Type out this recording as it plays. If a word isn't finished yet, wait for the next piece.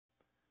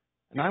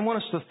And I want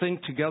us to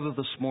think together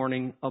this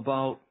morning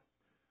about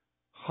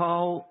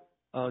how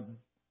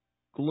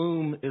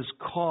gloom is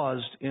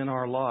caused in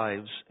our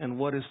lives and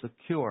what is the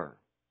cure.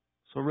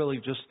 So really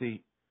just the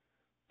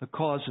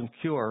cause and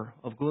cure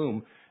of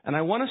gloom. And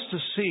I want us to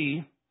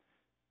see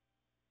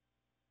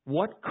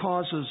what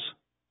causes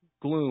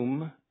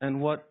gloom and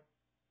what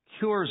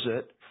cures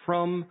it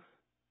from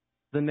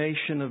the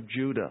nation of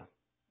Judah.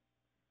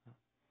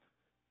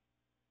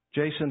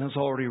 Jason has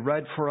already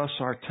read for us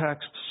our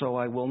text, so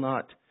I will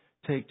not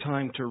take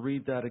time to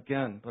read that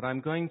again. But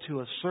I'm going to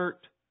assert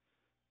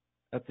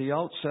at the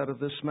outset of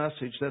this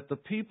message that the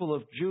people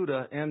of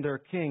Judah and their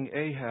king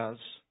Ahaz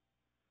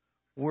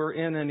were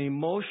in an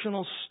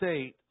emotional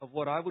state of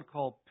what I would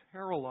call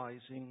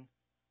paralyzing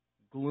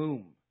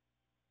gloom.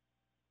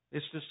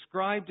 It's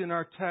described in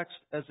our text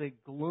as a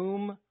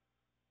gloom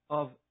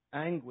of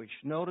anguish.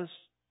 Notice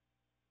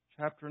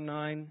chapter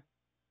 9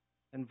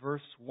 and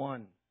verse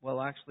 1.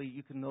 Well, actually,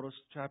 you can notice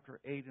chapter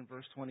 8 and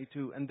verse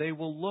 22. And they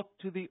will look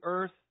to the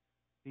earth,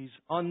 these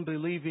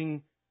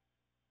unbelieving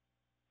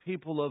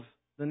people of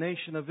the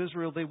nation of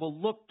Israel, they will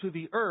look to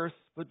the earth,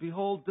 but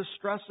behold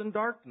distress and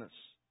darkness.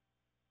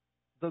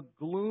 The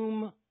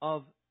gloom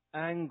of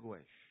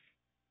anguish.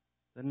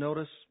 Then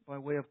notice by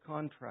way of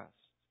contrast.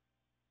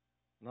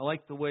 And I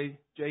like the way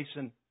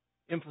Jason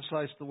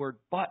emphasized the word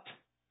but,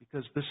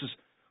 because this is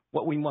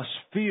what we must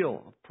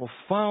feel. A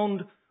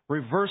profound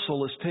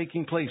reversal is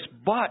taking place.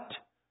 But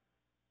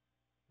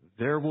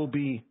there will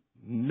be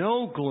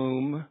no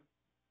gloom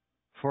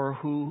for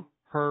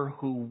her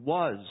who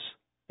was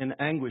in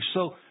anguish.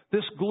 So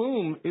this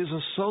gloom is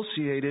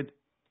associated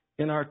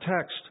in our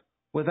text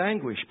with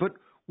anguish. But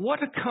what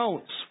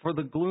accounts for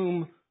the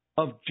gloom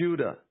of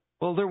Judah?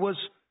 Well, there was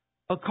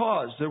a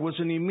cause. There was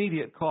an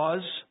immediate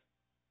cause,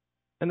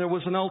 and there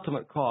was an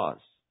ultimate cause.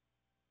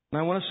 And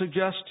I want to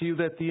suggest to you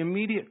that the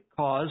immediate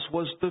cause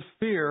was the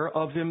fear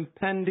of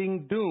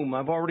impending doom.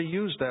 I've already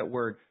used that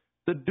word.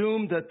 The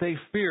doom that they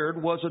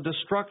feared was a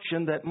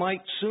destruction that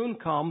might soon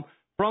come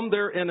from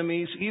their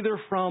enemies, either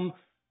from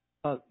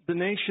the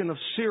nation of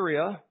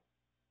Syria,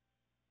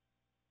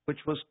 which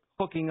was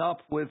hooking up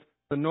with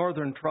the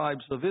northern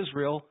tribes of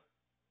Israel,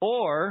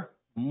 or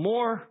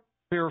more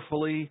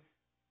fearfully,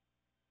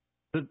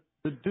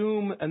 the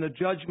doom and the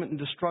judgment and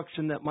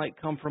destruction that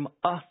might come from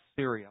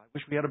Assyria. I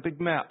wish we had a big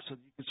map so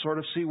you could sort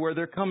of see where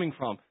they're coming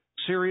from.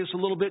 Syria is a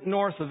little bit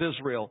north of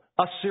Israel.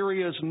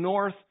 Assyria is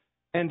north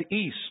and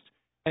east.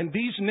 And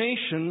these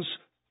nations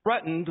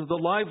threatened the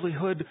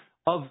livelihood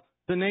of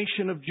the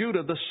nation of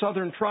Judah, the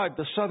southern tribe,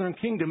 the southern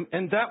kingdom,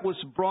 and that was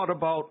brought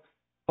about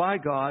by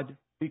God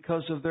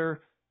because of their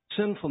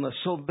sinfulness.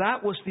 So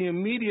that was the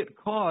immediate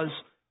cause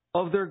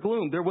of their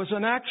gloom. There was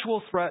an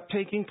actual threat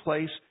taking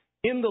place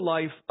in the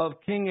life of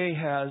King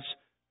Ahaz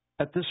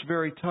at this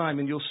very time.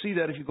 And you'll see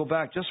that if you go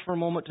back just for a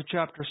moment to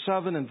chapter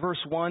 7 and verse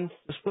 1.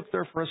 Just flip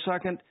there for a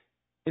second.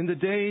 In the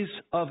days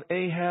of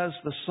Ahaz,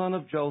 the son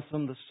of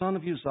Jotham, the son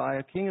of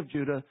Uzziah, king of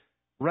Judah,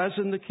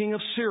 Rezin, the king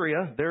of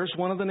Syria, there's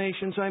one of the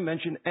nations I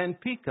mentioned, and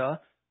Pekah,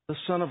 the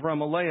son of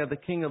Remaliah, the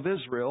king of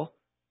Israel.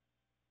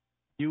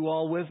 You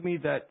all with me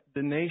that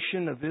the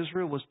nation of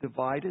Israel was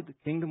divided, the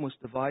kingdom was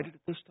divided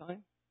at this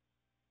time?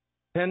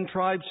 10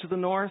 tribes to the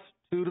north,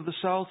 2 to the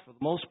south. For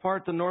the most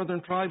part, the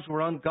northern tribes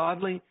were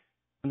ungodly,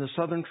 and the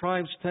southern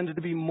tribes tended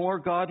to be more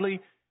godly.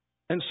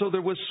 And so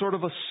there was sort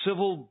of a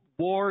civil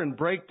war and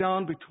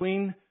breakdown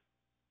between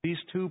these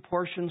two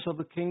portions of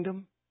the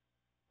kingdom.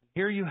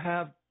 Here you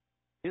have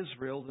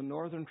Israel, the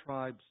northern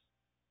tribes,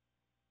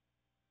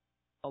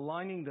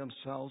 aligning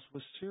themselves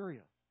with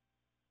Syria.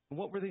 And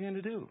what were they going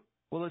to do?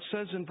 Well, it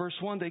says in verse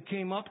 1, they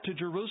came up to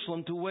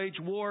Jerusalem to wage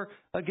war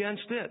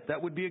against it.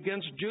 That would be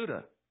against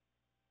Judah.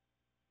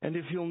 And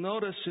if you'll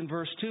notice in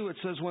verse 2, it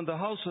says, when the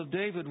house of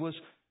David was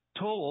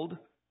told,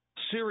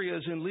 Syria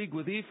is in league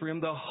with Ephraim,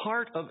 the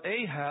heart of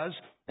Ahaz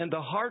and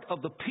the heart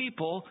of the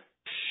people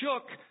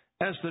shook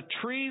as the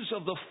trees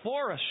of the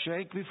forest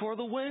shake before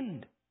the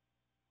wind.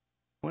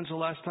 When's the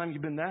last time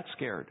you've been that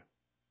scared?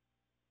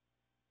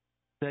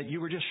 That you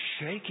were just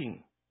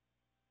shaking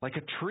like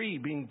a tree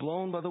being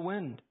blown by the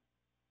wind.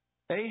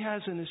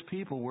 Ahaz and his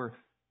people were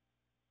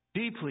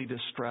deeply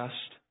distressed,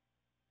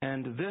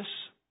 and this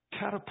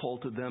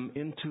catapulted them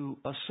into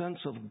a sense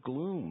of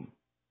gloom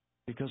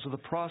because of the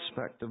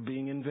prospect of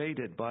being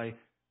invaded by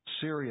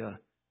Syria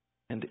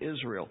and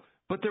Israel.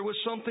 But there was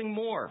something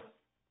more,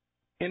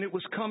 and it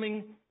was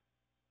coming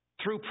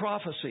through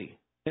prophecy,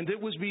 and it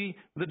was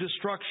the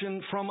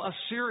destruction from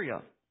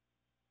Assyria.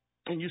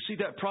 And you see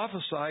that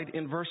prophesied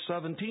in verse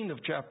 17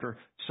 of chapter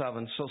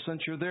 7. So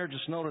since you're there,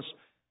 just notice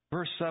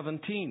verse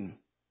 17.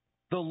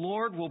 The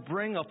Lord will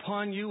bring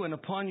upon you and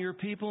upon your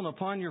people and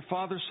upon your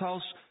father's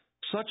house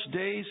such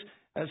days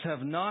as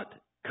have not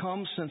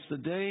come since the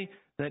day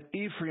that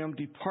Ephraim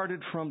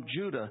departed from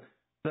Judah,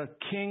 the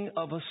king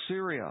of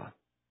Assyria.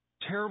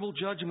 Terrible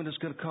judgment is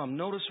going to come.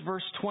 Notice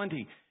verse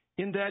 20.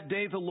 In that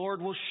day the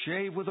Lord will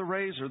shave with a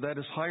razor that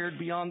is hired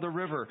beyond the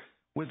river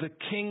with the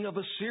king of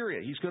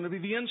Assyria. He's going to be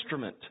the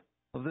instrument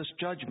of this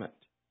judgment.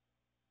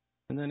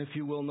 And then if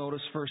you will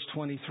notice verse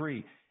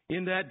 23.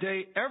 In that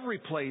day, every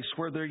place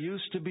where there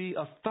used to be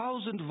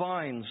 1,000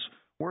 vines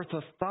worth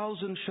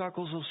 1,000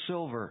 shekels of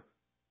silver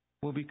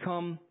will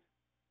become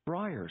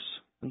briars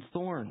and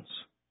thorns.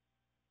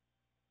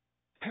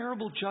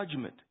 Terrible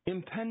judgment,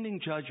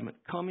 impending judgment,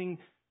 coming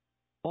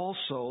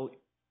also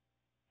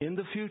in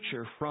the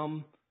future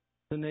from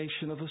the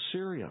nation of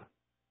Assyria.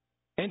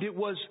 And it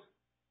was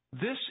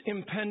this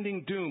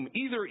impending doom,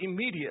 either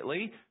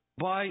immediately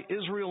by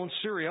Israel and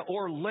Syria,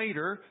 or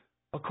later,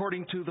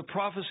 according to the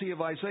prophecy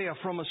of Isaiah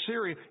from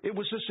Assyria, it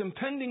was this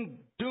impending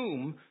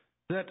doom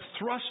that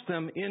thrust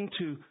them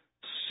into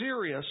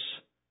serious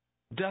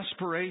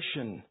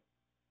desperation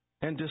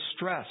and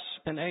distress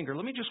and anger.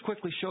 Let me just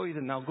quickly show you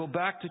that now. Go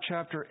back to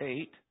chapter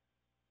 8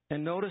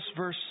 and notice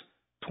verse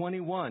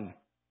 21.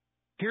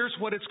 Here's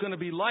what it's going to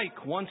be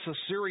like once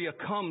Assyria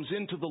comes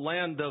into the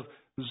land of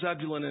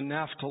Zebulun and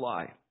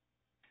Naphtali.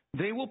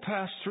 They will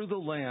pass through the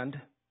land.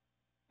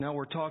 Now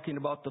we're talking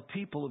about the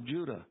people of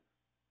Judah.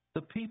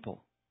 The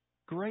people,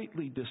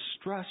 greatly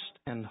distressed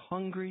and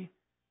hungry.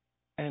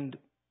 And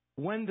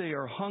when they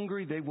are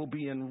hungry, they will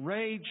be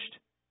enraged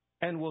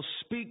and will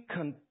speak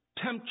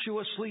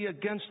contemptuously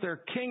against their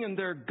king and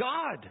their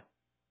God.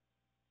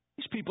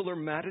 These people are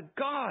mad at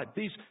God.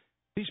 These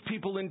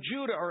people in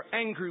Judah are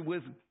angry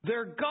with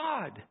their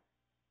God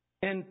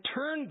and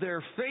turn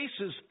their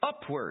faces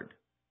upward.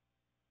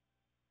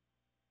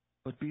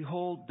 But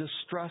behold,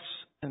 distress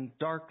and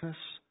darkness,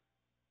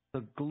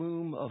 the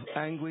gloom of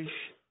anguish,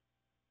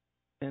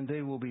 and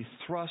they will be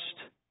thrust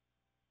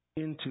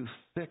into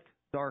thick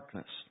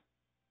darkness.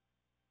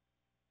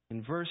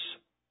 In verse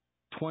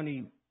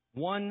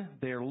 21,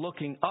 they are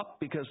looking up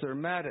because they're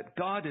mad at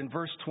God. In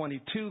verse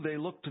 22, they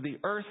look to the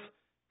earth,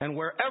 and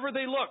wherever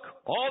they look,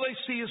 all they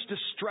see is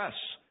distress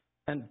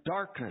and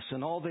darkness,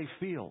 and all they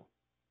feel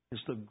is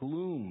the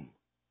gloom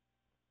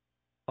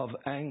of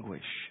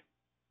anguish.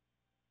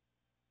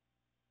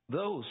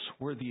 Those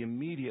were the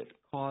immediate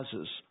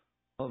causes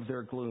of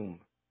their gloom.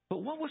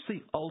 But what was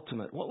the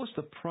ultimate, what was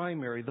the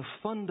primary, the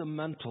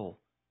fundamental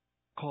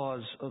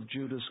cause of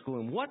Judah's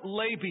gloom? What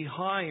lay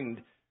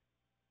behind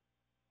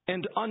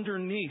and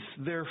underneath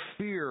their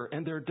fear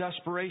and their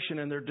desperation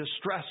and their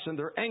distress and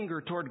their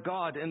anger toward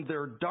God and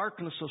their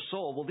darkness of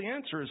soul? Well, the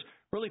answer is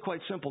really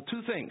quite simple.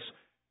 Two things: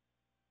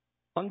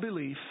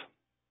 unbelief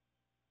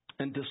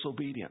and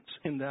disobedience,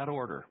 in that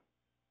order.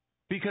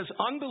 Because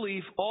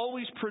unbelief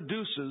always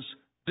produces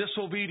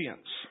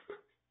disobedience.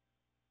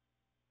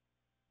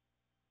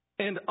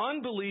 And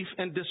unbelief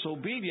and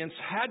disobedience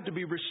had to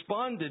be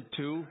responded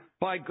to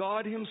by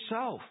God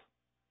Himself.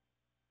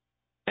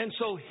 And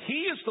so He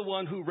is the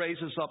one who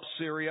raises up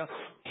Syria.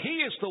 He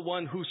is the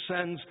one who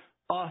sends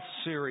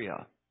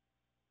Assyria.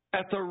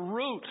 At the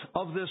root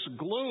of this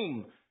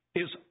gloom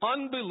is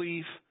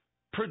unbelief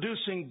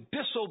producing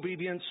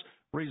disobedience,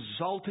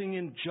 resulting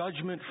in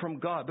judgment from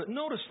God. But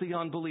notice the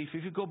unbelief.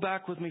 If you go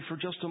back with me for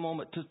just a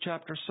moment to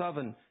chapter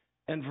 7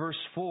 and verse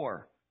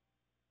 4.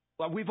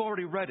 Well, we've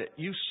already read it.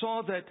 You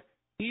saw that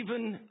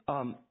even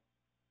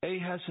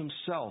Ahaz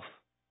himself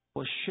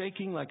was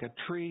shaking like a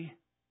tree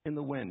in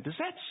the wind. Does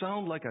that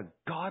sound like a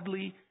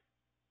godly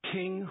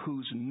king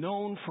who's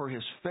known for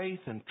his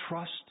faith and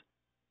trust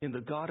in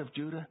the God of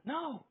Judah?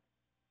 No.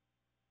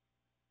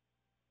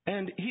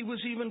 And he was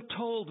even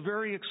told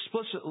very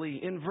explicitly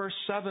in verse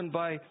 7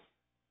 by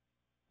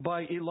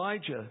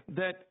Elijah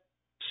that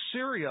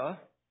Syria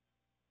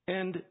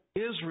and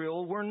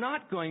Israel were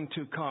not going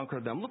to conquer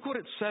them. Look what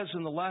it says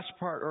in the last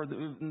part, or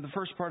in the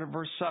first part of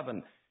verse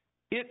 7.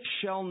 It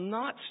shall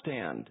not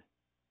stand,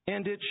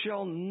 and it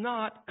shall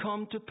not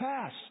come to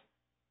pass.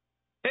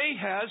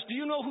 Ahaz, do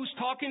you know who's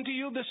talking to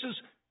you? This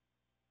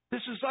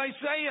is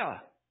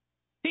Isaiah.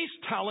 He's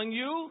telling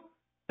you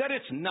that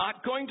it's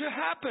not going to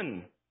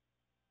happen.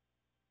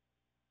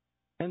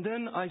 And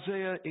then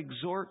Isaiah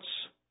exhorts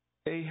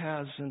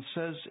Ahaz and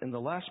says in the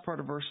last part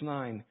of verse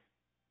 9,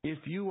 if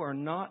you are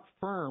not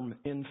firm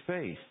in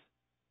faith,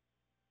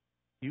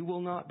 you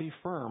will not be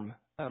firm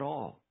at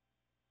all.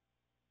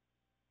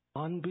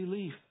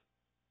 Unbelief.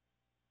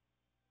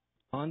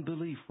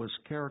 Unbelief was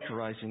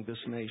characterizing this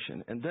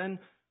nation. And then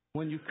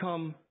when you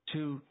come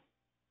to,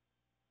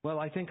 well,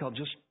 I think I'll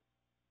just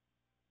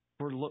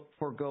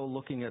forego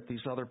looking at these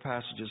other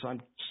passages.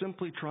 I'm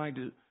simply trying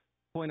to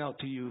point out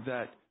to you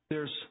that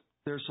there's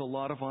a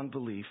lot of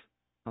unbelief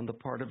on the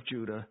part of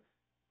Judah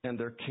and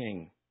their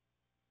king.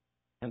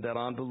 And that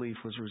unbelief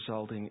was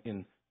resulting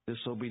in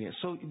disobedience.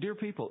 So, dear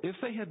people, if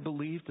they had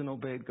believed and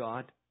obeyed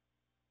God,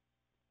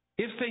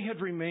 if they had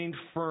remained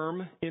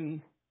firm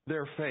in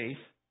their faith,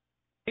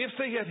 if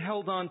they had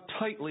held on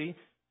tightly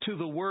to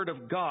the Word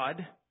of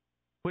God,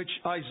 which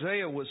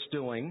Isaiah was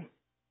doing,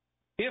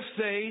 if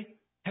they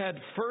had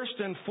first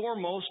and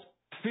foremost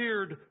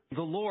feared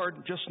the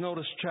Lord, just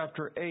notice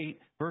chapter 8,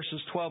 verses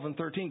 12 and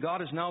 13.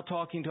 God is now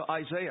talking to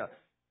Isaiah.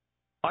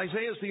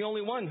 Isaiah is the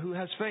only one who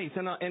has faith.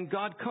 And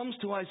God comes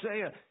to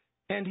Isaiah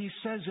and He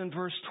says in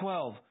verse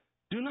 12,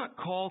 do not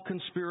call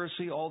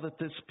conspiracy all that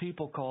this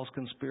people calls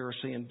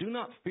conspiracy, and do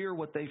not fear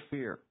what they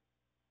fear.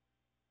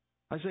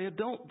 Isaiah,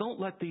 don't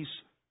let these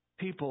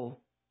people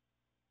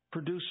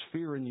produce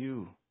fear in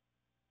you.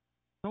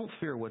 Don't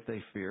fear what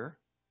they fear,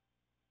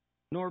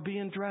 nor be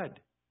in dread.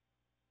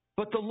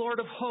 But the Lord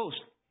of hosts,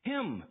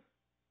 Him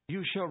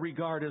you shall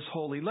regard as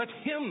holy. Let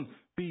Him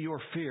be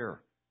your fear,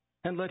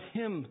 and let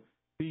Him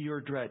be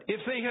your dread.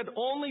 If they had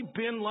only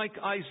been like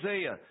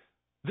Isaiah,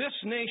 this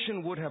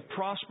nation would have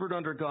prospered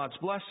under God's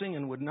blessing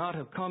and would not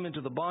have come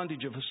into the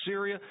bondage of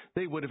Assyria.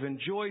 They would have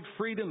enjoyed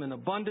freedom and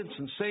abundance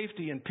and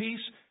safety and peace,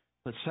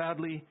 but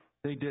sadly,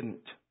 they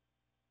didn't.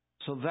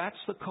 So that's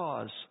the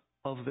cause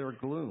of their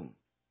gloom.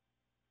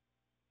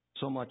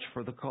 So much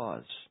for the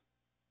cause.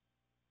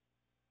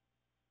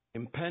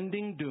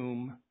 Impending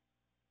doom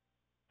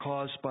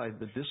caused by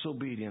the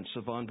disobedience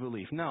of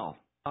unbelief. Now,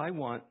 I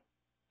want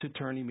to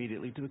turn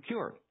immediately to the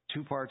cure.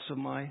 Two parts of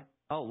my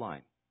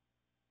outline.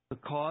 The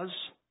cause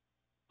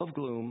of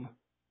gloom,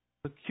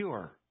 the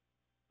cure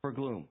for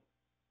gloom.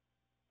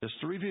 Just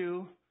to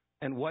review,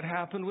 and what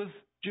happened with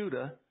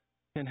Judah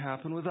can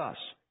happen with us.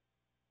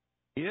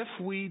 If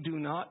we do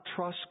not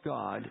trust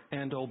God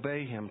and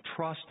obey Him,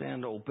 trust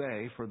and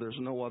obey, for there's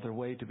no other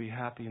way to be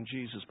happy in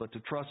Jesus but to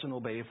trust and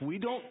obey. If we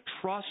don't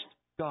trust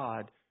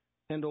God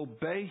and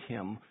obey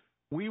Him,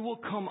 we will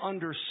come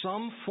under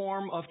some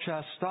form of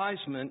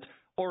chastisement,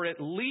 or at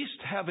least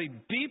have a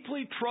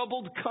deeply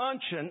troubled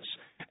conscience,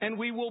 and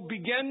we will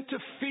begin to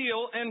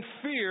feel and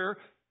fear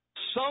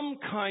some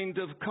kind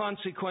of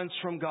consequence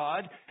from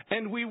God,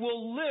 and we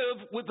will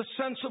live with a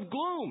sense of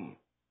gloom.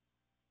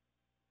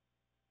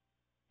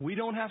 We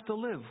don't have to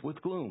live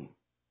with gloom.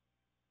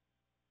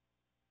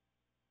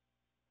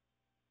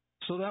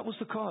 So that was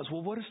the cause.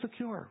 Well, what is the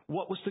cure?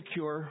 What was the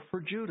cure for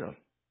Judah?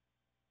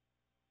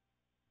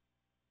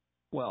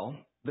 Well,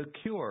 the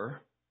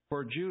cure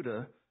for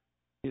Judah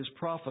is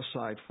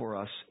prophesied for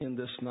us in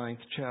this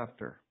 9th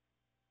chapter.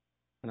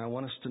 And I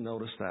want us to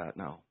notice that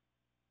now.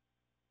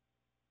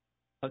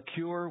 A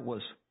cure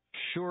was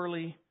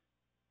surely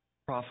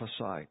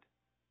prophesied.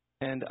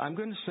 And I'm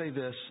going to say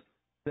this,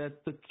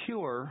 that the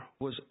cure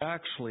was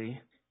actually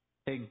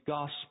a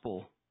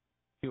gospel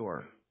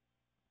cure.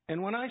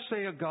 And when I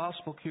say a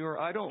gospel cure,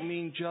 I don't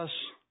mean just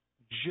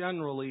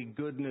generally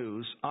good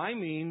news. I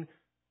mean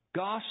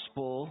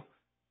gospel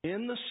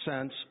in the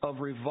sense of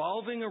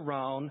revolving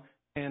around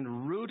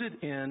and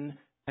rooted in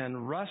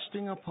and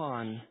resting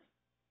upon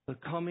the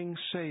coming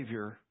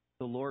Savior,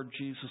 the Lord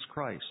Jesus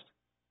Christ.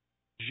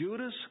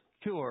 Judah's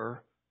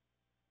cure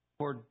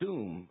for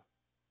doom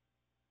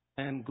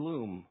and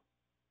gloom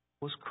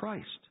was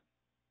Christ.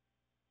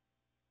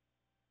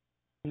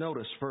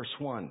 Notice verse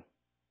 1.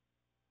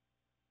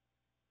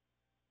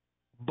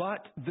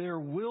 But there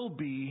will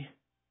be,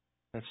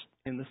 that's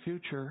in the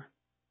future,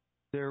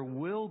 there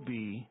will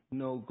be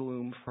no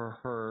gloom for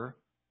her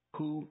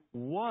who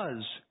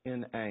was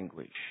in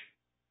anguish.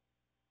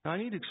 Now, I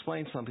need to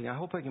explain something. I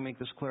hope I can make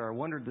this clear. I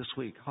wondered this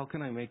week, how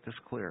can I make this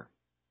clear?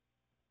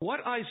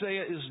 What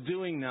Isaiah is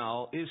doing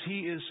now is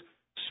he is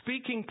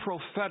speaking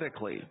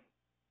prophetically.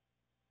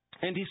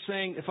 And he's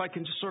saying, if I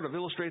can just sort of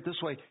illustrate it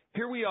this way,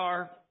 here we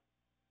are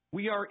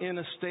in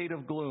a state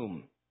of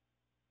gloom.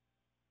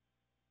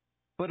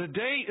 But a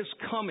day is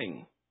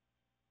coming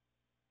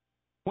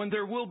when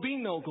there will be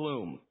no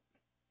gloom.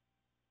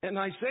 And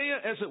Isaiah,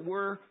 as it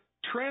were,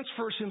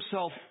 transfers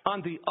himself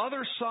on the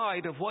other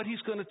side of what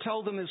he's going to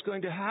tell them is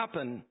going to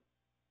happen.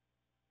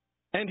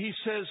 And he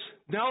says,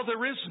 now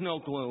there is no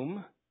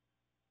gloom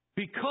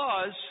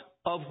because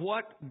of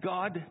what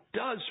God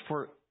does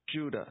for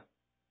Judah.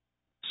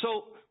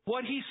 So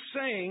what he's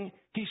saying,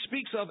 he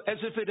speaks of as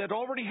if it had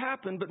already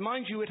happened, but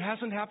mind you, it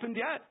hasn't happened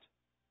yet.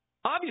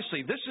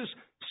 Obviously, this is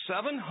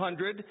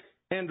 700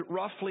 and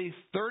roughly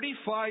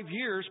 35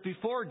 years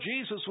before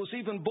Jesus was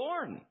even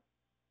born.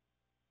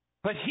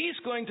 But he's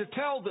going to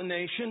tell the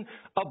nation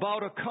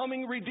about a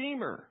coming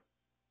Redeemer.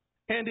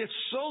 And it's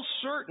so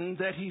certain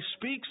that he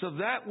speaks of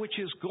that which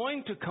is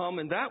going to come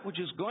and that which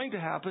is going to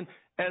happen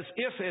as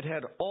if it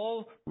had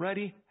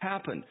already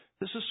happened.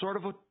 This is sort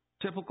of a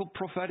typical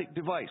prophetic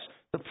device.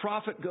 The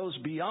prophet goes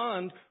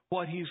beyond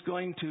what he's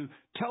going to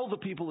tell the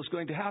people is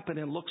going to happen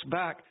and looks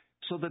back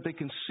so that they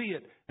can see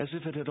it as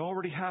if it had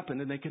already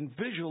happened and they can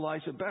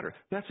visualize it better.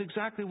 That's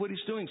exactly what he's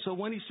doing. So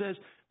when he says,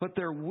 but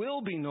there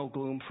will be no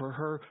gloom for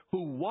her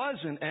who was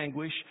in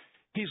anguish,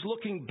 he's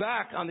looking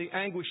back on the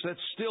anguish that's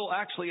still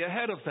actually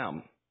ahead of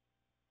them.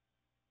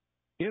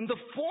 In the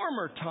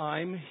former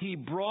time, he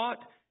brought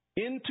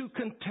into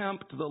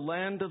contempt the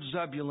land of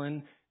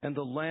Zebulun and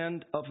the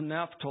land of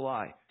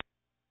Naphtali.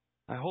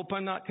 I hope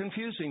I'm not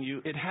confusing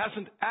you. It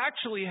hasn't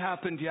actually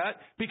happened yet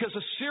because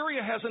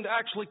Assyria hasn't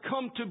actually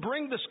come to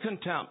bring this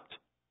contempt.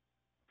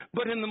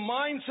 But in the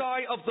mind's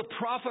eye of the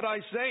prophet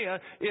Isaiah,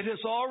 it has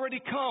already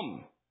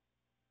come.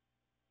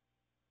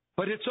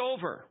 But it's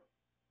over.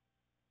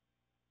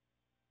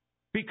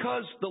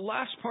 Because the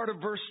last part of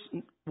verse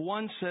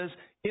 1 says,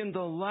 in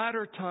the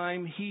latter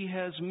time he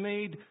has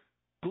made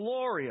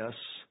glorious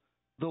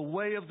the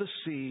way of the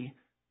sea,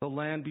 the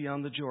land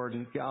beyond the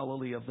Jordan,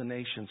 Galilee of the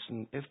nations.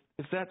 And if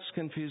that's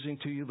confusing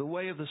to you, the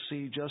way of the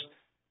sea, just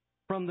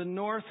from the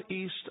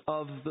northeast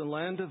of the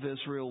land of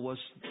Israel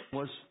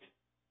was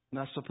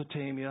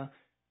Mesopotamia,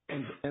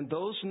 And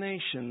those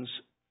nations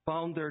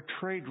found their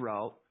trade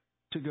route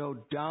to go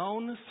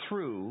down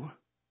through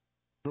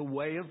the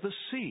way of the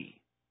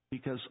sea,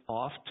 because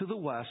off to the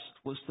west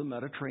was the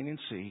Mediterranean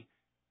Sea,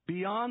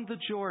 beyond the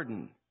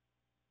Jordan.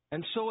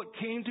 And so it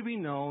came to be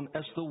known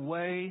as the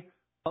way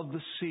of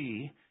the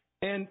sea.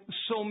 And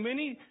so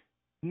many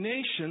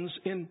nations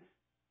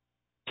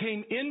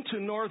came into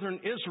northern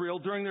Israel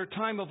during their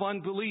time of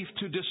unbelief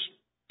to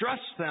distress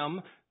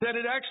them, that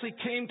it actually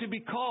came to be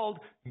called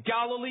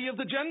Galilee of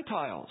the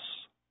Gentiles.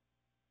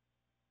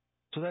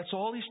 So that's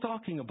all he's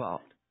talking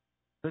about.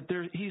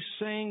 He's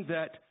saying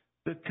that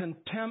the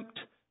contempt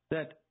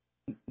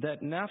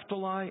that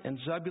Naphtali and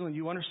Zebulun,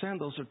 you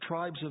understand, those are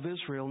tribes of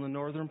Israel in the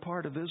northern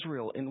part of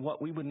Israel, in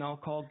what we would now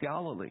call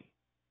Galilee.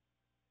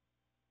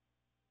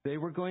 They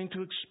were going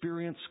to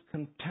experience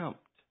contempt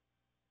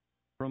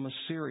from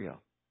Assyria.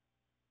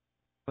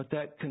 But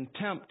that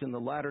contempt in the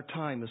latter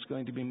time is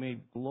going to be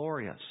made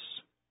glorious.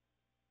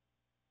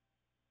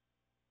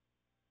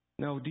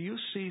 Now, do you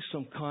see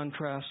some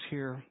contrasts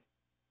here?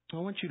 I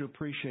want you to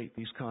appreciate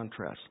these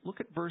contrasts. Look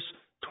at verse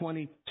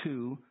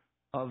 22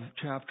 of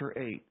chapter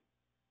 8.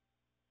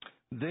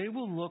 They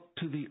will look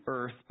to the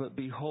earth, but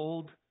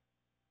behold,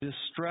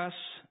 distress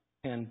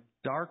and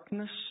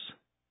darkness,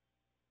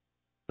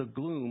 the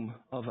gloom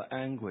of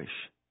anguish.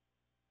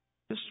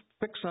 Just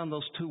fix on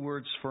those two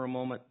words for a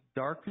moment,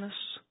 darkness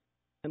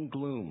and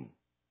gloom.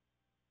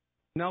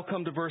 Now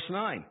come to verse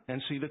 9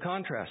 and see the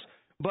contrast.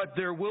 But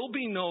there will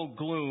be no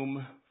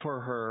gloom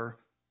for her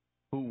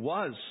who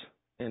was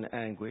in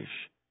anguish.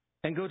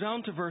 And go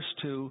down to verse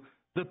 2.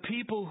 The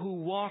people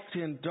who walked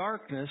in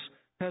darkness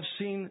have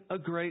seen a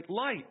great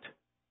light.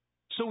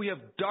 So we have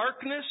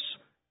darkness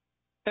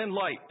and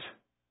light.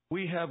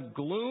 We have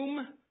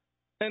gloom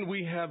and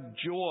we have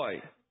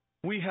joy.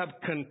 We have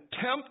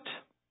contempt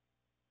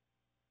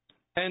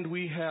and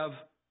we have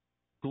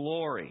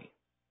glory.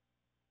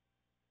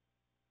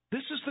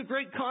 This is the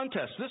great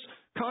contrast.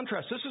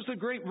 This is the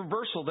great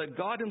reversal that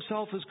God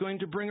Himself is going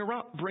to bring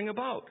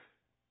about.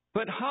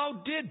 But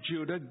how did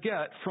Judah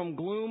get from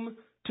gloom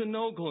to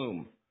no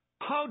gloom?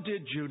 How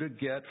did Judah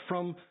get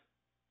from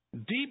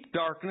deep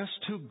darkness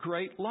to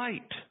great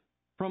light,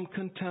 from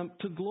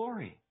contempt to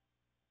glory?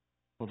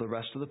 Well, the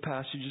rest of the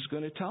passage is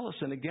going to tell us.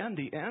 And again,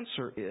 the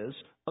answer is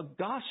a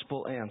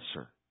gospel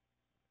answer.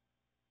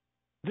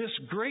 This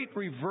great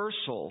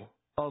reversal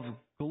of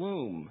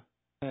gloom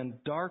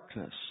and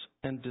darkness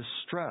and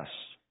distress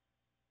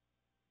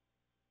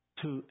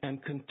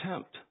and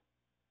contempt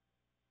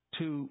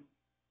to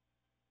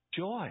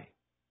joy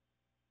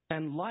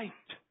and light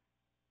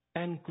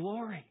and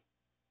glory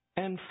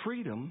and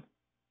freedom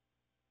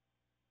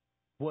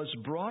was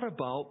brought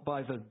about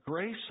by the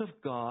grace of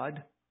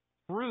God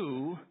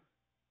through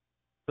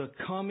the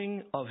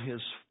coming of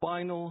His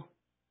final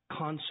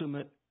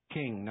consummate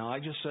King. Now, I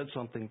just said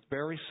something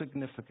very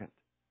significant.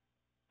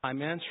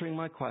 I'm answering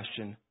my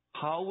question.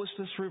 How was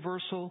this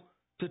reversal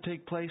to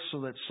take place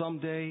so that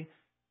someday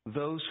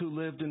those who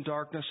lived in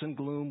darkness and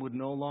gloom would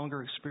no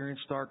longer experience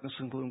darkness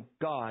and gloom?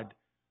 God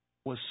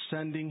was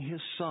sending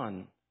His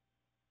Son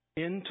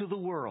into the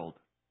world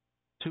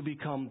to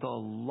become the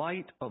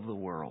light of the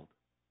world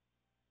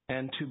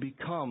and to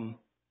become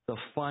the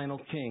final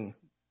King,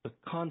 the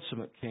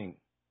consummate King.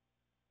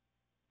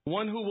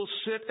 One who will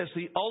sit as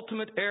the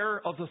ultimate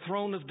heir of the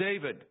throne of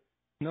David.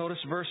 Notice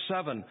verse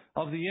 7,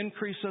 of the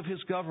increase of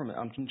His government.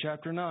 I'm in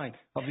chapter 9.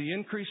 Of the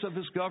increase of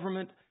His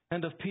government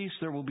and of peace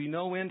there will be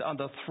no end on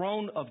the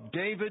throne of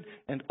David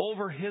and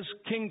over His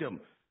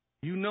kingdom.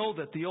 You know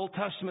that the Old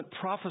Testament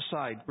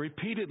prophesied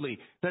repeatedly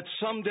that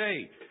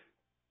someday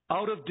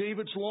out of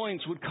David's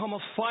loins would come a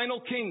final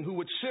king who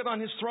would sit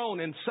on His throne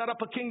and set up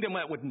a kingdom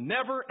that would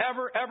never,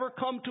 ever, ever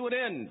come to an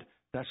end.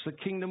 That's the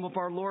kingdom of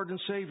our Lord and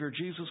Savior,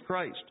 Jesus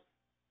Christ.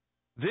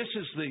 This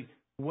is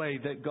the way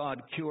that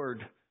God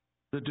cured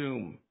the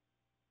doom.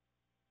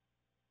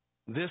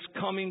 This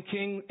coming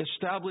king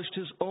established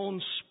His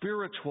own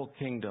spiritual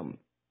kingdom.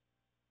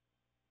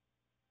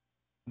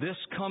 This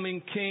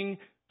coming king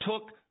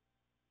took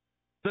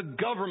the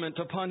government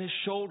upon His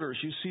shoulders.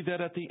 You see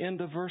that at the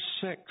end of verse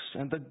 6.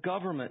 And the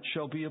government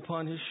shall be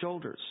upon His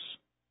shoulders.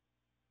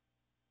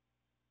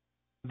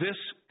 This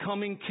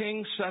coming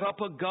king set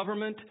up a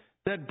government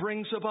that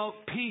brings about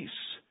peace.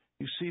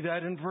 You see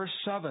that in verse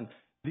 7.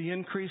 The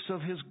increase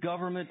of His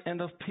government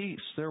and of peace.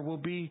 There will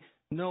be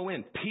no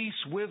end. Peace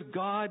with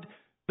God,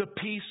 the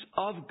peace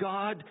of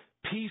God,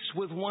 peace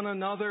with one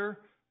another,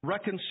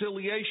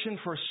 reconciliation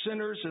for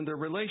sinners and their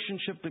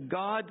relationship to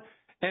God.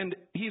 And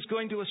He's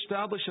going to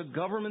establish a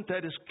government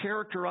that is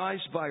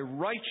characterized by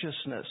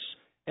righteousness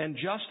and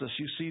justice.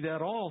 You see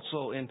that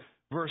also in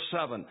verse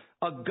 7.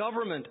 A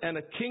government and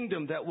a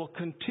kingdom that will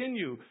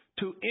continue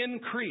to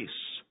increase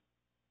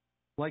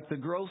like the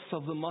growth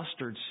of the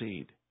mustard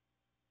seed,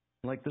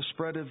 like the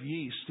spread of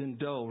yeast in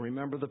dough.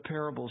 Remember the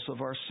parables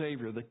of our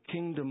Savior, the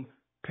kingdom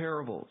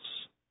parables.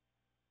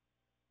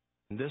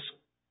 And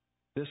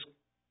this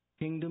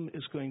kingdom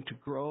is going to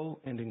grow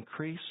and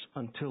increase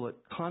until it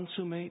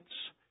consummates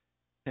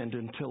and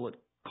until it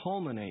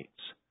culminates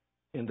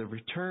in the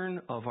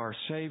return of our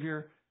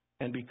Savior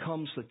and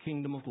becomes the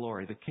kingdom of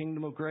glory. The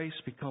kingdom of grace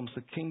becomes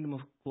the kingdom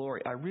of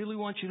glory. I really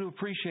want you to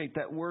appreciate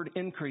that word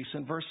increase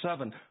in verse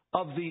 7.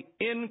 Of the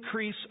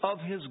increase of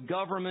His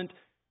government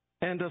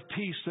and of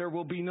peace there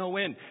will be no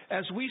end.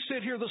 As we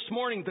sit here this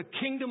morning, the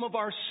kingdom of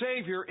our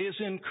Savior is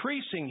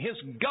increasing.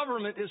 His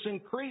government is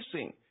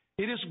increasing.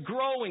 It is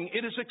growing.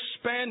 It is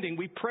expanding.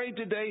 We prayed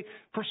today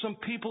for some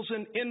peoples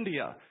in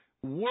India.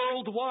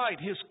 Worldwide,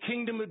 His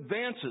kingdom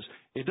advances.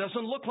 It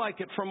doesn't look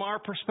like it from our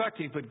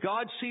perspective, but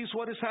God sees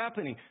what is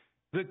happening.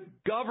 The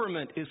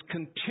government is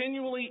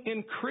continually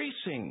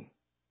increasing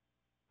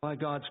by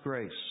God's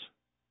grace.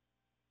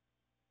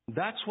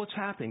 That's what's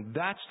happening.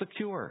 That's the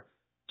cure.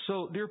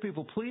 So, dear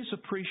people, please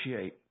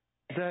appreciate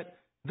that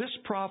this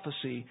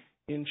prophecy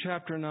in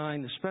chapter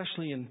 9,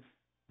 especially in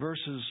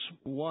verses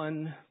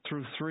 1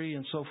 through 3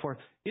 and so forth,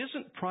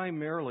 isn't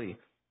primarily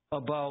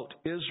about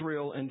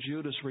Israel and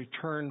Judah's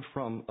return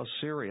from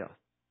Assyria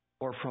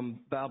or from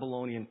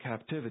Babylonian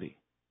captivity.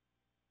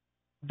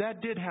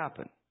 That did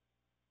happen.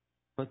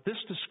 But this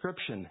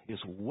description is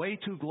way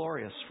too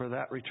glorious for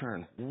that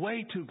return.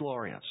 Way too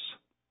glorious.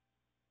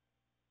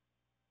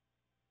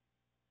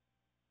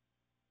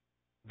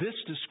 This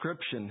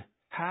description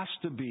has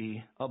to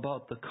be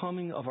about the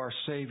coming of our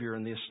Savior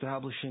and the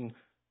establishing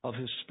of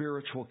His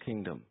spiritual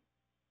kingdom.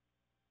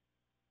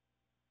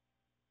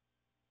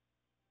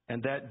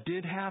 And that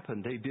did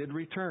happen. They did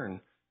return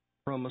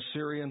from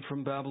Assyria and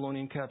from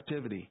Babylonian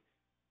captivity.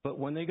 But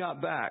when they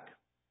got back,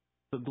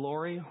 the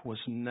glory was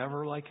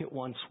never like it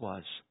once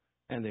was.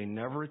 And they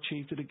never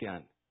achieved it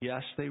again.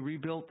 Yes, they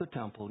rebuilt the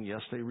temple. And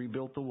yes, they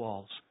rebuilt the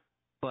walls.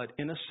 But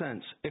in a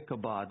sense,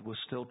 Ichabod was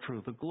still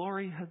true. The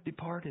glory had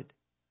departed.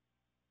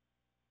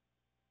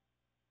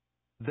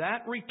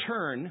 That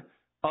return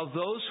of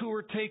those who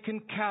were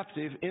taken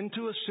captive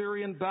into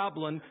Assyrian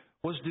Babylon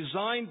was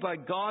designed by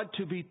God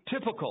to be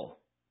typical.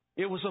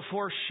 It was a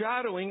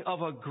foreshadowing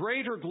of a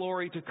greater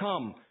glory to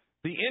come,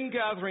 the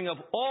ingathering of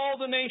all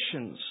the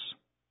nations,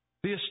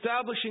 the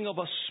establishing of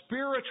a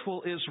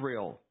spiritual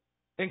Israel,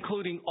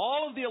 including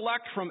all of the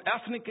elect from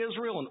ethnic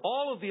Israel and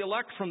all of the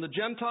elect from the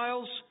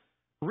Gentiles,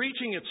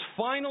 reaching its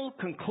final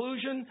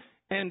conclusion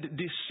and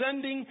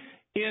descending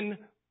in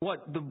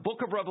what the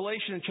book of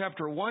Revelation in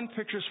chapter 1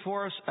 pictures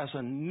for us as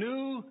a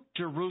new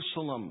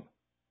Jerusalem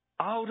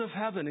out of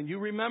heaven. And you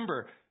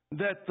remember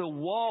that the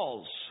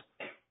walls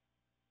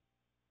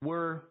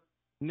were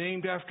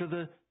named after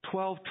the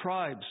 12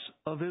 tribes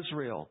of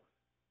Israel.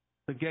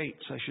 The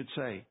gates, I should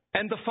say.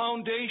 And the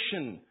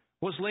foundation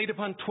was laid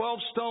upon 12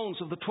 stones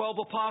of the 12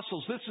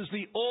 apostles. This is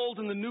the old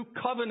and the new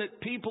covenant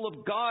people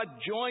of God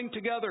joined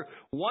together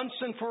once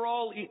and for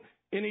all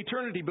in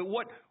eternity. But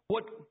what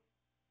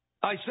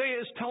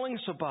Isaiah is telling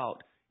us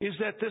about is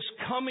that this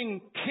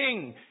coming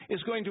king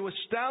is going to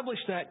establish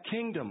that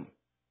kingdom.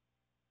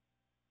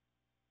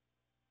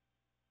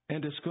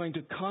 And it's going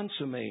to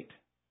consummate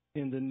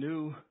in the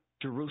new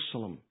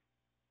Jerusalem.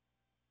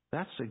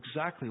 That's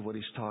exactly what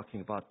he's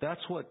talking about.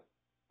 That's what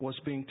was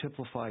being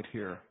typified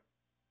here.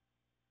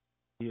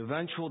 The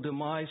eventual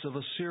demise of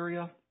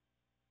Assyria.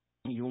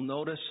 You'll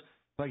notice,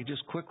 if I could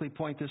just quickly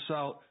point this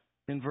out,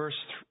 in verse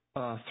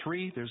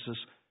 3, there's this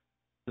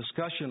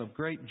discussion of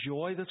great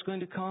joy that's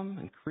going to come,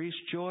 increased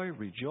joy,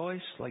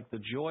 rejoice, like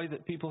the joy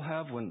that people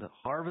have when the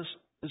harvest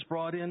is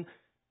brought in,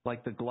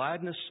 like the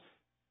gladness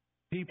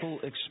people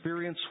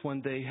experience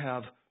when they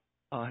have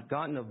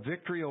gotten a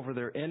victory over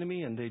their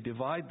enemy and they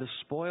divide the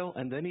spoil.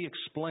 And then he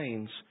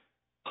explains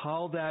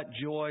how that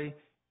joy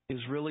is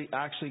really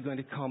actually going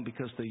to come,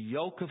 because the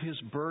yoke of his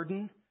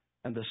burden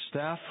and the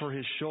staff for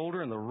his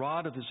shoulder and the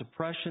rod of his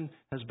oppression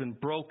has been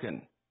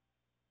broken.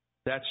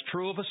 That's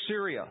true of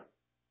Assyria.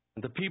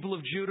 And the people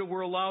of Judah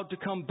were allowed to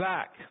come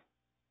back.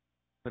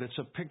 But it's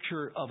a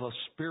picture of a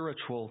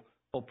spiritual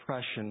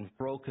oppression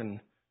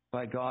broken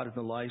by God in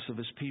the lives of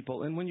His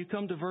people. And when you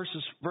come to verse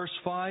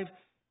 5,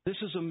 this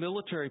is a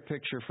military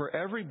picture. For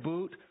every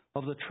boot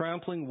of the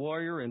trampling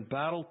warrior in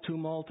battle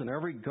tumult and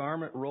every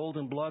garment rolled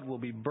in blood will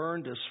be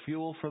burned as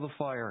fuel for the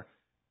fire.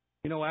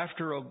 You know,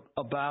 after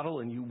a battle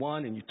and you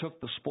won and you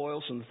took the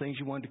spoils and the things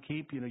you wanted to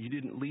keep, you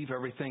didn't leave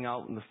everything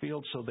out in the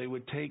field. So they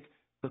would take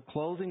the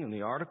clothing and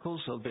the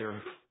articles of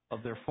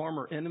their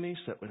former enemies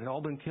that had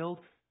all been killed.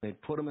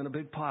 They'd put them in a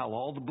big pile,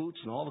 all the boots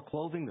and all the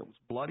clothing that was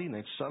bloody, and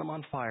they'd set them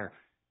on fire.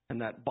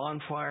 And that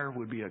bonfire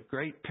would be a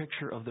great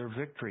picture of their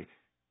victory.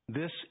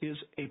 This is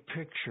a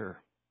picture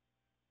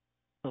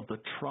of the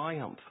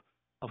triumph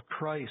of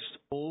Christ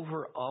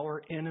over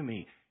our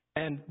enemy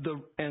and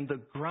the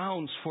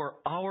grounds for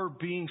our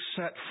being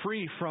set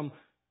free from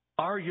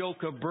our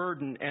yoke of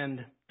burden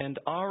and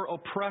our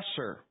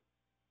oppressor.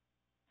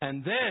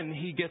 And then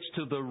he gets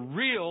to the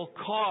real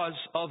cause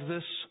of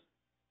this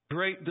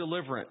great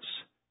deliverance.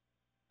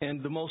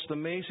 And the most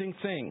amazing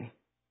thing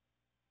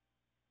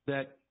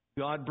that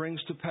God brings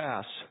to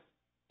pass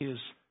is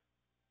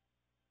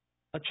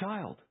a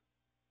child.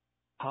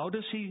 How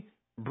does he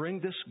bring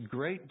this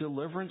great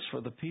deliverance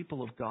for the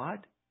people of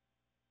God?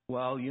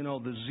 Well,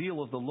 the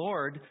zeal of the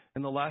Lord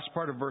in the last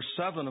part of verse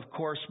 7, of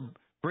course,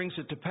 brings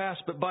it to pass.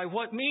 But by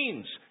what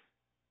means?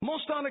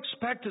 Most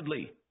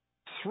unexpectedly.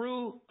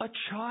 through a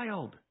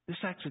child.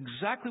 That's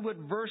exactly what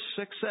verse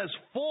 6 says.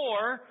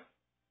 For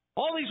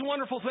all these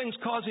wonderful things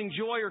causing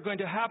joy are going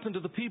to happen to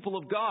the people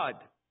of God.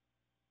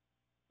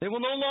 They will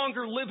no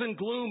longer live in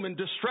gloom and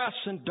distress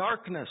and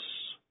darkness.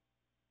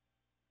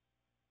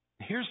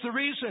 Here's the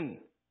reason.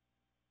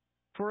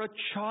 For a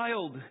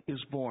child is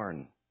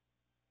born.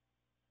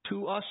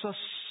 To us a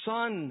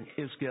son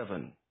is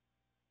given.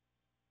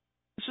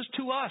 This is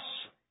to us.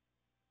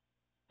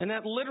 And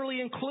that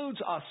literally includes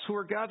us who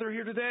are gathered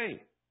here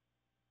today.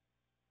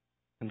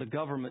 And the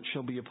government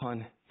shall be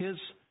upon his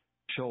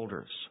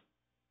shoulders.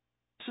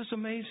 This is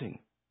amazing.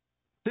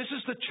 This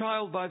is the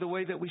child, by the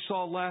way, that we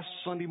saw last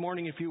Sunday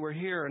morning if you were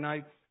here. And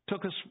I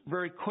took us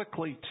very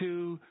quickly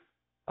to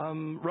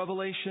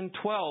Revelation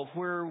 12,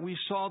 where we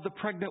saw the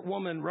pregnant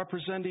woman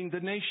representing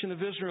the nation of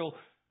Israel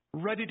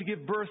ready to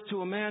give birth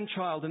to a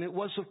man-child. And it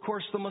was, of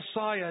course, the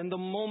Messiah. And the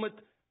moment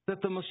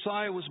that the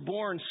Messiah was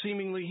born,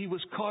 seemingly he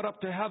was caught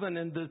up to heaven,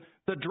 and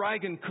the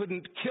dragon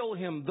couldn't kill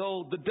him,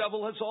 though the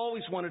devil has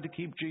always wanted to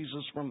keep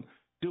Jesus from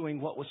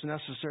doing what was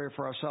necessary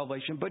for our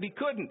salvation. But he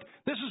couldn't.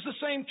 This is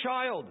the same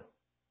child.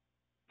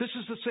 This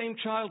is the same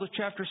child of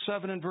chapter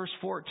 7 and verse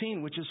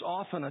 14, which is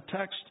often a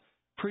text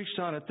preached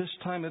on at this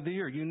time of the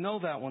year. You know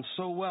that one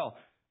so well.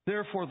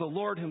 Therefore the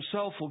Lord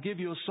himself will give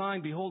you a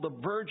sign. Behold, a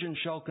virgin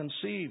shall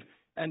conceive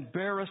and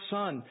bear a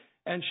son,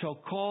 and shall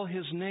call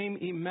his name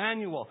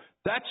Emmanuel.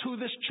 That's who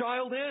this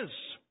child is.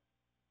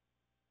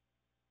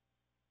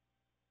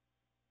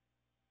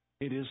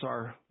 It is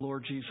our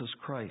Lord Jesus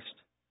Christ.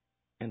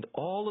 And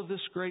all of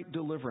this great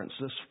deliverance,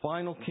 this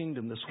final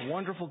kingdom, this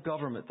wonderful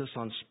government, this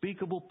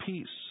unspeakable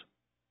peace,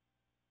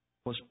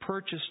 was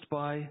purchased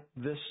by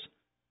this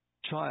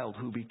child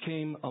who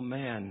became a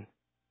man.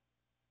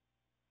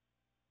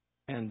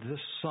 And this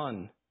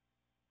son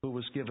who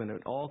was given,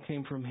 it all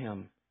came from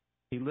him.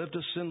 He lived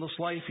a sinless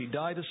life. He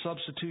died a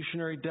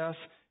substitutionary death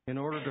in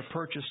order to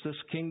purchase this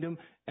kingdom.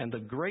 And the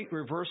great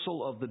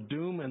reversal of the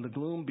doom and the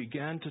gloom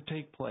began to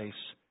take place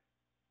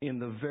in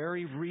the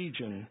very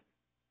region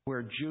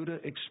where Judah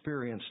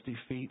experienced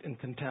defeat and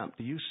contempt.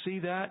 Do you see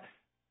that?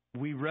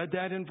 We read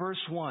that in verse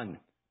 1.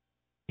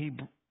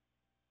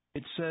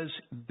 It says,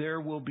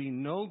 there will be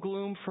no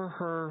gloom for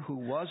her who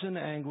was in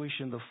anguish.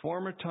 In the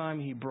former time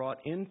he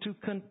brought into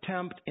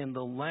contempt in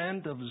the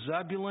land of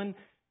Zebulun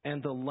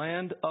and the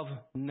land of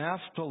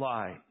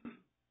Naphtali.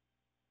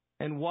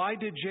 And why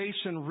did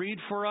Jason read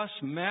for us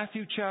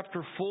Matthew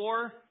chapter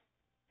 4?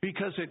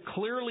 Because it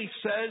clearly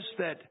says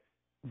that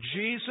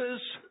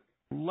Jesus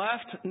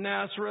left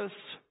Nazareth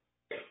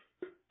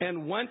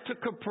and went to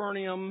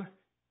Capernaum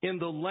in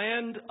the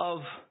land of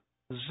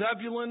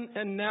Zebulun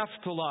and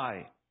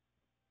Naphtali,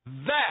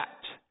 that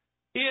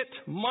it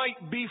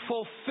might be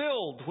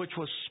fulfilled, which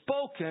was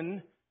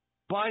spoken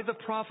by the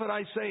prophet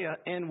Isaiah.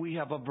 And we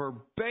have a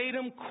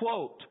verbatim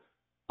quote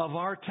of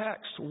our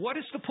text. What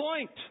is the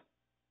point?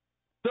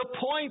 The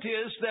point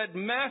is that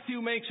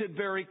Matthew makes it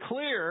very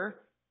clear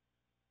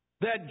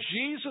that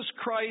Jesus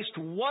Christ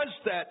was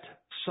that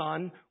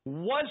son,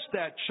 was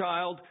that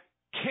child,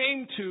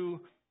 came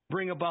to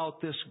bring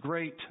about this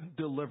great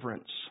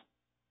deliverance.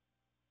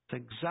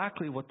 It's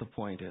exactly what the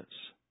point is.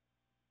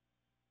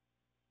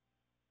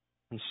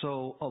 And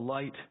so a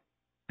light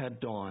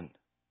had dawned.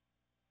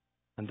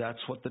 And that's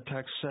what the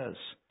text says.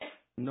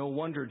 No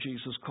wonder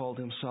Jesus called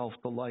himself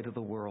the light of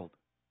the world.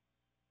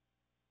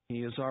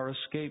 He is our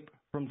escape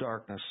from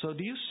darkness. So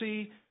do you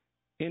see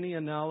any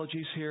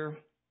analogies here?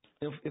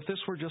 If this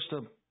were just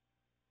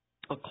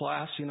a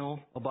class,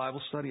 a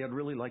Bible study, I'd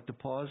really like to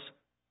pause.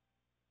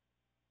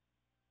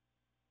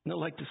 And I'd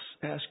like to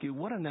ask you,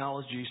 what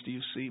analogies do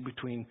you see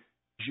between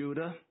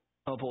Judah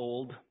of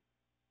old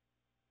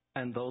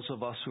and those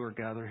of us who are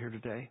gathered here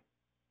today?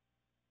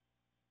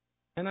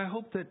 And I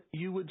hope that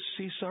you would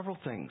see several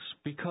things,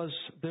 because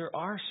there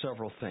are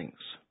several things.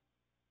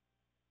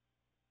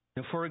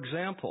 Now, for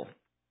example,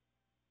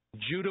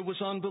 Judah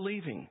was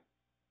unbelieving.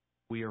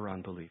 We are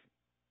unbelieving.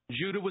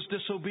 Judah was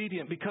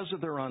disobedient because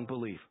of their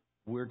unbelief.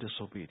 We're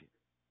disobedient.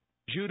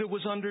 Judah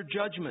was under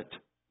judgment.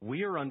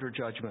 We are under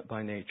judgment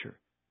by nature.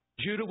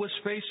 Judah was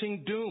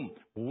facing doom.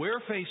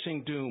 We're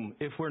facing doom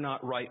if we're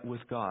not right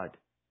with God.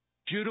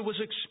 Judah was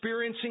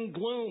experiencing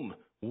gloom.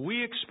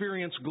 We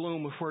experience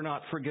gloom if we're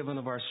not forgiven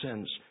of our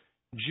sins.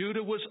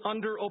 Judah was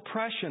under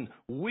oppression.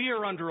 We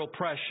are under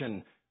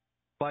oppression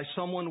by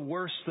someone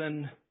worse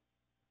than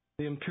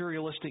the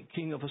imperialistic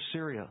king of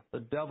Assyria, the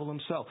devil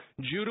himself.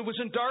 Judah was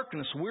in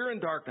darkness. We're in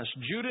darkness.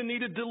 Judah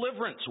needed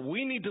deliverance.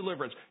 We need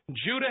deliverance.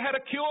 Judah had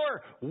a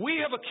cure.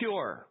 We have a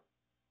cure.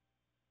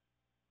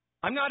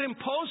 I'm not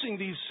imposing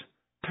these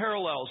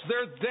parallels.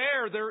 They're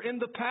there. They're in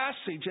the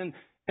passage,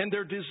 and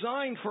they're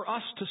designed for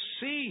us to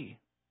see.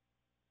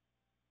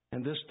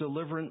 And this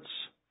deliverance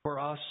for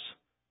us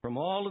from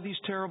all of these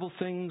terrible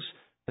things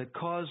that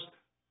caused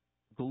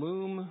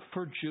gloom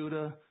for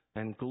Judah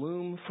and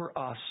gloom for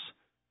us,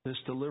 this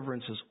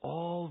deliverance is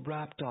all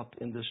wrapped up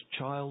in this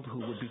child who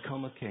would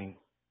become a king.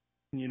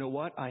 And you know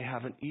what? I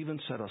haven't even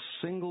said a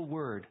single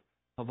word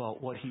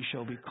about what he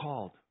shall be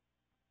called.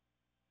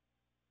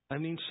 I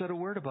haven't even said a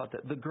word about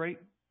that. The great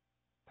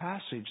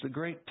passage, the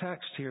great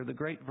text here, the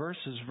great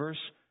verses, verse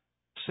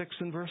 6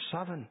 and verse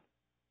 7.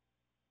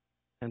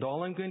 And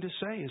all I'm going to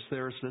say is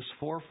there's this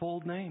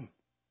fourfold name.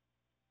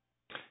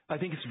 I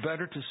think it's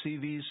better to see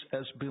these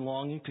as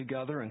belonging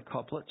together in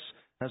couplets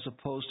as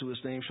opposed to his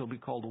name shall be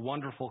called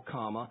Wonderful,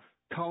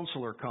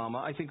 Counselor,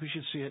 I think we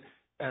should see it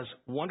as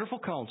Wonderful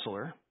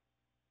Counselor,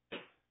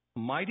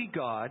 Mighty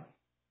God,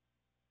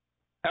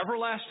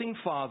 Everlasting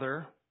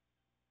Father,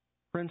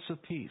 Prince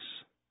of Peace.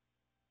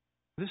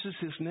 This is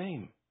his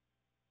name.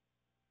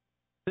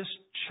 This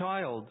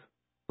child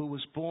who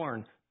was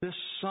born, this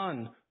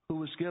son who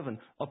was given,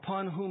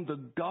 upon whom the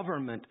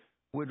government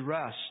would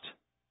rest,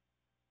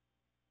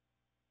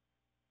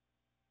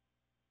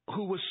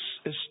 who was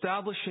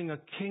establishing a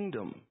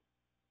kingdom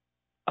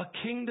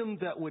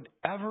that would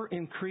ever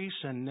increase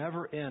and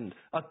never end,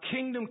 a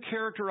kingdom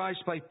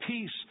characterized by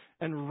peace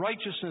and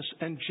righteousness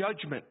and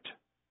judgment.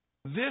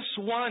 This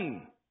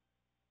one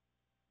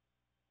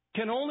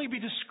can only be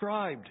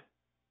described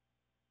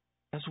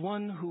as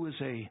one who is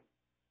a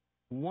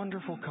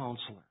wonderful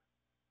counselor,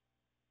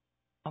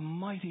 a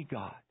mighty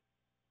God,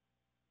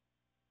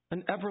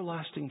 an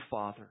everlasting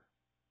Father,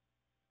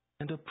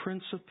 and a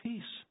Prince of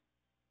Peace.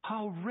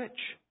 How rich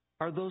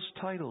are those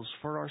titles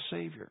for our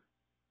Savior?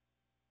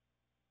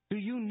 Do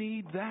you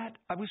need that?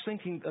 I was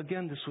thinking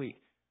again this week,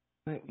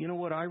 you know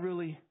what I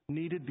really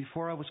needed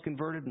before I was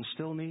converted and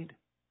still need?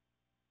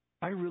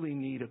 I really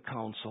need a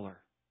counselor.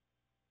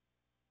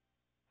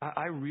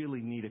 I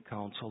really need a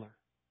counselor.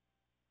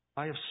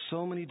 I have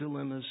so many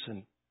dilemmas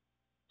and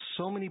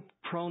so many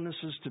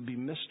pronenesses to be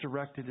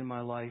misdirected in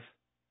my life.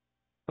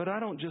 But I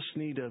don't just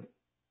need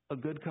a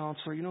good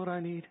counselor. You know what I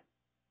need?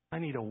 I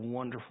need a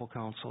wonderful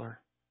counselor.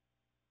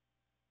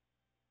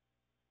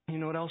 You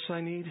know what else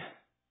I need?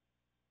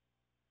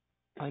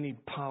 I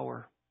need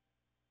power.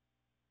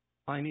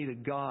 I need a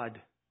God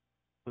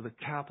with a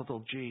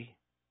capital G.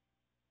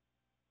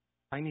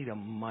 I need a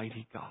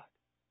mighty God.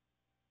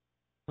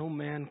 No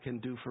man can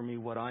do for me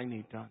what I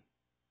need done.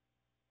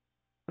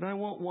 But I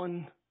want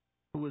one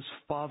who is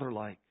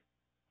father-like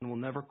and will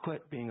never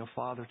quit being a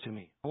father to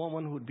me. I want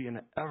one who would be an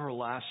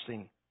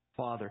everlasting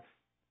Father.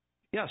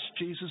 Yes,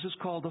 Jesus is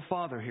called a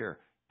Father here.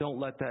 Don't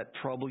let that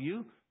trouble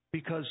you,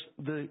 because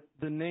the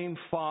name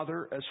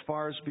Father, as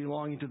far as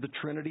belonging to the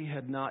Trinity,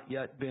 had not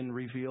yet been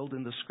revealed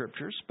in the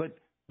Scriptures. But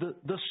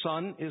the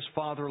Son is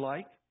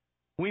Father-like.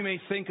 We may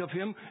think of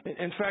Him.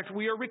 In fact,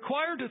 we are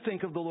required to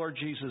think of the Lord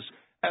Jesus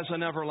as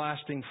an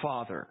everlasting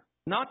Father,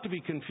 not to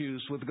be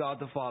confused with God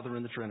the Father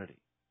in the Trinity.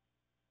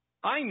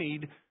 I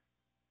need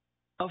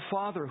a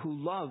Father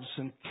who loves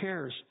and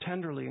cares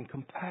tenderly and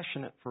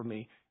compassionate for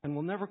me and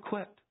will never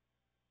quit.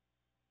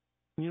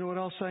 You know what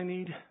else I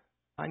need?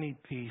 I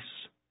need peace.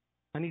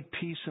 I need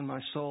peace in my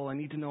soul. I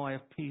need to know I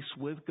have peace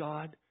with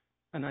God,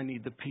 and I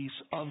need the peace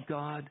of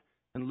God.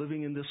 And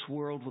living in this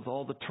world with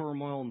all the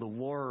turmoil and the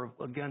war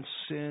against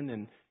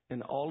sin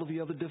and all of the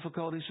other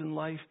difficulties in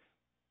life,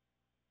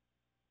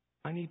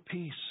 I need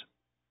peace.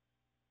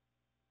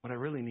 What I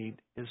really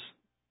need is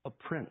a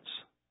Prince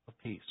of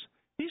Peace.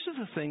 These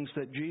are the things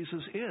that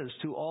Jesus is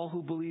to all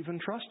who believe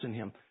and trust in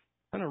Him.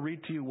 I'm going to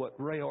read to you what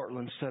Ray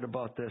Ortlund said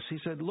about this. He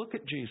said, look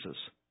at Jesus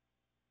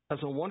as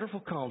a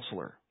wonderful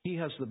counselor. He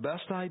has the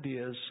best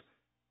ideas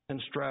and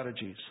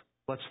strategies.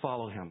 Let's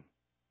follow Him.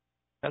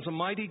 As a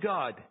mighty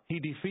God, He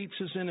defeats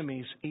His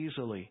enemies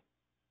easily.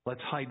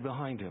 Let's hide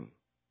behind Him.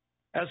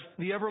 As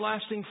the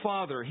everlasting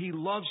Father, He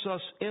loves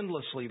us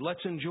endlessly.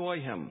 Let's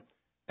enjoy Him.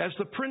 As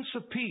the Prince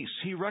of Peace,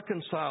 He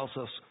reconciles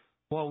us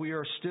while we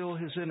are still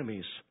His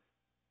enemies.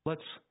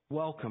 Let's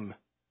welcome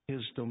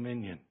His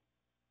dominion.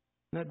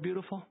 Isn't that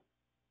beautiful?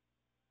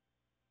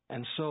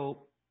 And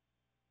so,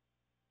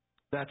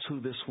 that's who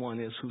this one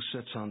is who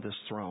sits on this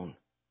throne.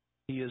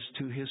 He is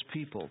to His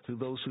people, to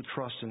those who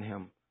trust in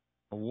Him,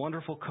 a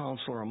wonderful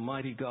counselor, a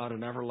mighty God,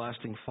 an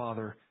everlasting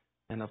Father,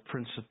 and a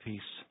Prince of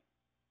Peace.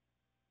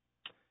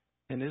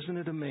 And isn't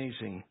it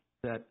amazing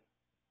that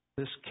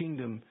this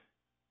kingdom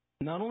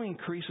not only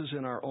increases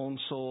in our own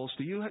souls?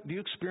 Do you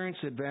experience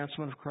the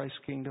advancement of Christ's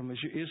kingdom?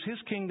 Is His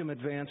kingdom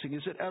advancing?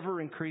 Is it ever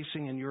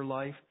increasing in your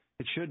life?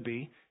 It should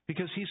be,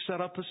 because He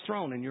set up His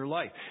throne in your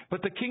life.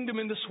 But the kingdom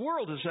in this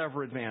world is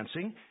ever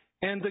advancing,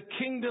 and the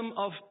kingdom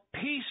of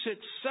peace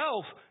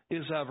itself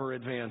is ever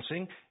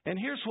advancing. And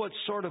here's what's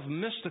sort of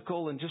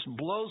mystical and just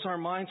blows our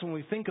minds when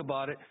we think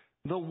about it.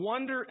 The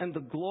wonder and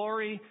the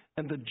glory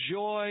and the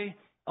joy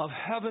of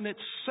heaven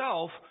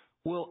itself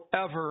will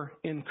ever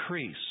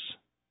increase.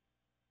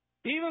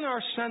 Even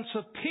our sense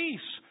of peace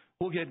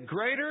will get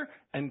greater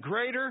and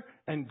greater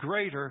and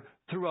greater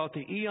throughout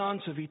the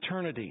eons of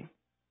eternity.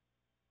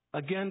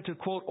 Again, to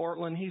quote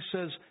Ortlund, he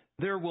says,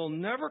 there will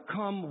never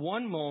come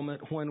one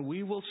moment when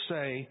we will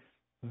say,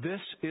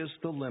 this is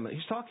the limit.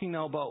 He's talking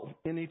now about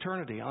in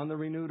eternity, on the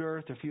renewed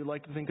earth, if you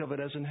like to think of it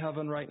as in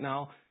heaven right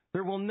now.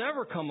 There will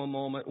never come a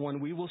moment when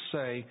we will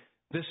say,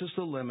 this is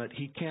the limit.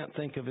 He can't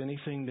think of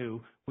anything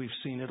new. We've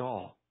seen it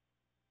all.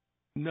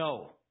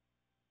 No.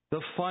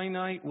 The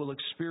finite will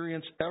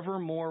experience ever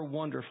more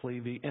wonderfully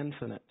the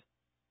infinite.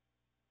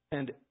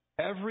 And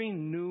every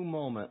new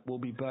moment will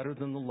be better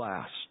than the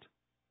last.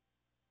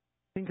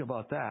 Think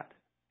about that.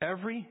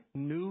 Every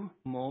new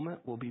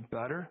moment will be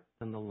better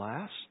than the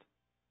last?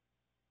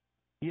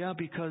 Yeah,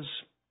 because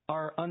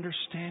our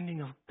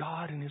understanding of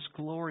God and His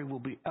glory will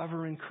be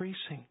ever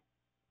increasing.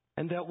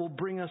 And that will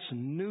bring us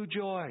new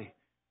joy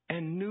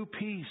and new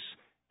peace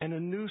and a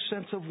new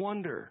sense of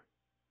wonder.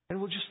 And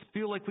we'll just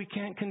feel like we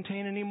can't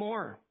contain any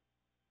more.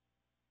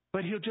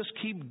 But He'll just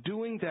keep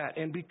doing that.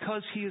 And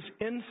because He is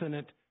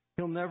infinite,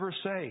 He'll never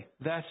say,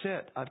 that's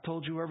it. I've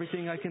told you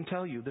everything I can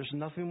tell you. There's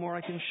nothing more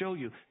I can show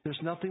you. There's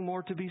nothing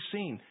more to be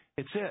seen.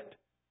 It's it.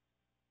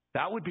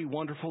 That would be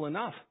wonderful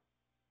enough.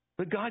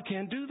 But God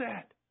can't do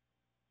that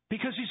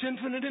because He's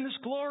infinite in His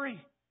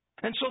glory.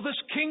 And so this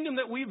kingdom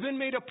that we've been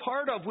made a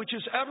part of, which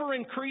is ever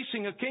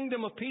increasing, a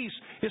kingdom of peace,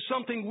 is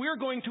something we're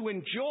going to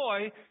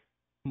enjoy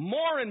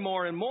more and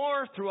more and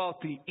more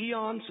throughout the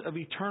eons of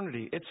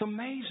eternity. It's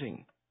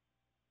amazing.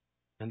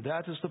 And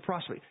that is the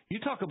prospect. You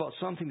talk about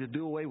something to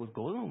do away with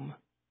gloom.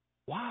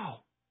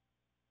 Wow.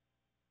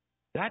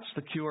 That's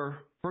the cure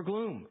for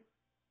gloom.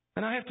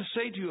 And I have to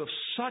say to you, if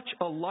such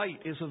a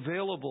light is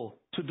available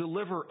to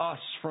deliver us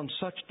from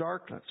such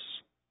darkness,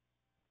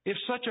 if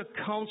such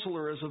a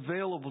counselor is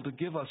available to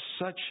give us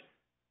such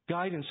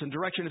guidance and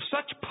direction, if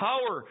such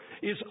power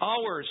is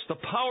ours, the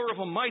power of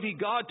a mighty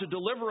God to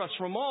deliver us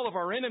from all of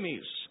our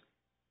enemies,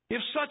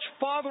 if such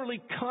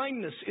fatherly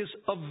kindness is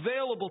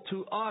available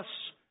to us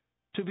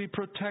to be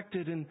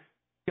protected and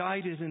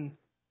guided and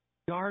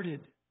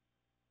guarded,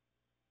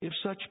 if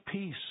such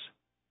peace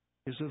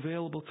is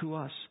available to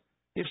us,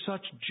 if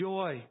such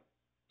joy,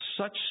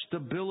 such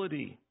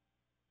stability,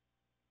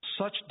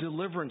 such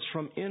deliverance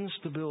from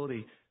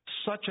instability,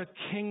 such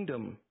a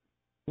kingdom,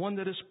 one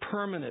that is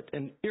permanent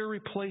and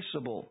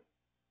irreplaceable,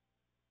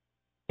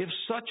 if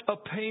such a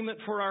payment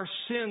for our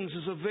sins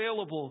is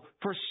available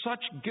for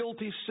such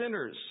guilty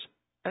sinners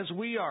as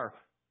we are,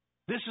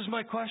 this is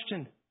my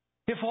question.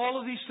 If all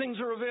of these things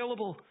are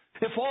available,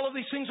 if all of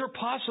these things are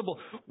possible,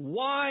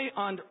 why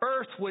on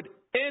earth would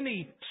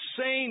any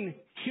sane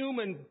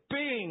human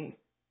being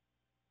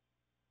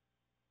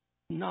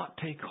not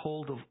take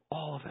hold of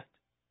all of it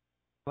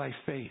by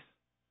faith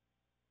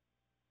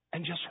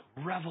and just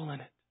revel in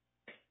it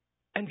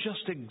and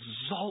just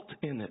exult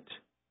in it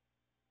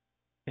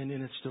and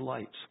in its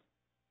delights?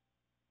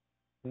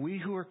 We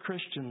who are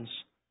Christians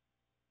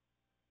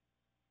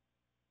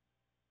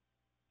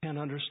can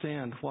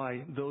understand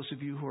why those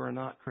of you who are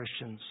not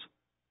Christians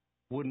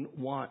wouldn't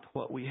want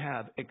what we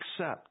have,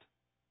 except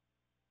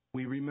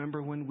we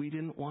remember when we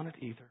didn't want it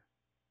either.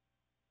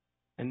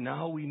 And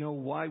now we know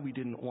why we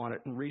didn't want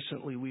it. And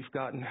recently we've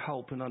gotten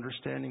help in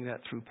understanding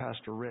that through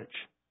Pastor Rich.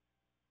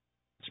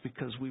 It's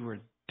because we were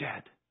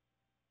dead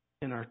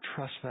in our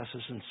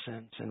trespasses and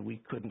sins, and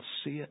we couldn't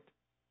see it,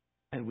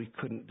 and we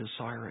couldn't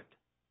desire it.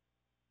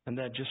 And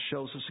that just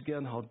shows us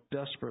again how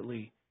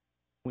desperately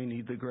we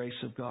need the grace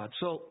of God.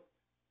 So,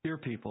 dear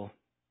people,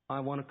 I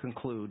want to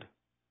conclude,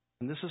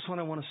 and this is what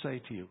I want to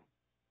say to you.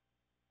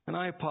 And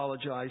I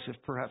apologize if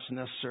perhaps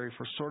necessary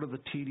for sort of the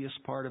tedious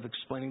part of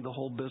explaining the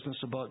whole business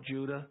about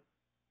Judah.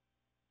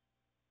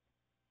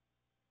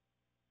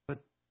 But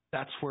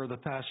that's where the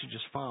passage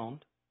is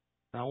found.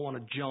 And I want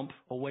to jump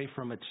away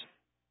from its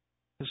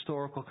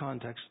historical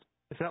context.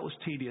 If that was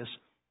tedious,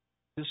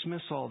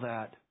 dismiss all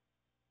that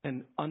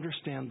and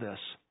understand this,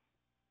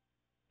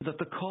 that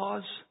the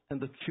cause and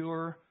the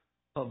cure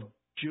of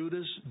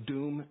Judah's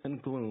doom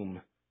and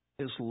gloom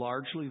is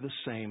largely the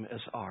same as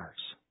ours.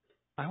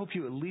 I hope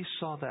you at least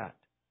saw that.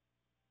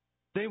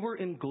 They were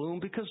in gloom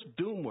because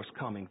doom was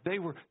coming.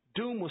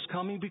 Doom was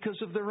coming because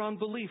of their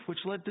unbelief, which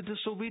led to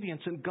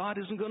disobedience, and God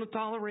isn't going to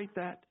tolerate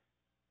that.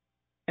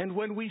 And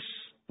when we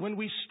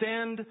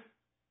stand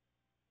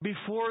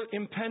before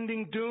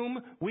impending doom,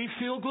 we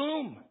feel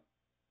gloom.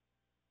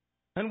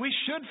 And we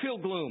should feel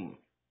gloom.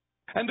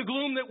 And the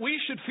gloom that we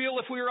should feel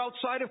if we are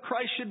outside of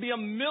Christ should be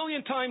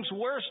 1,000,000 times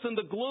worse than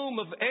the gloom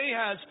of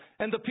Ahaz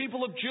and the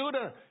people of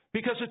Judah,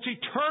 because it's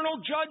eternal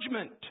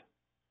judgment.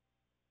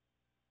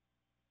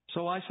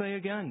 So I say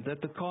again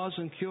that the cause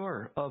and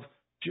cure of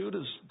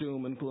Judah's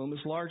doom and gloom is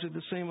largely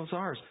the same as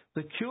ours.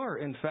 The cure,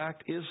 in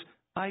fact, is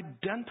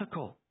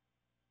identical.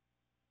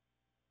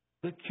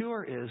 The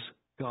cure is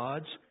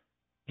God's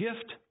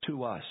gift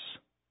to us.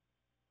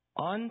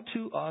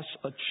 Unto us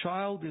a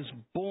child is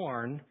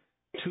born,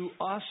 to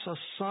us a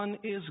son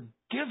is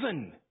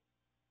given.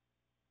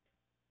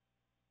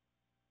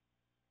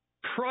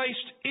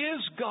 Christ is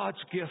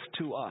God's gift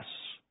to us.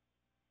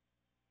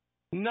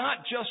 Not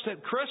just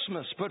at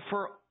Christmas, but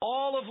for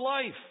all of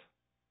life.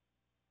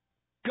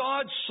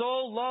 God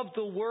so loved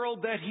the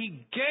world that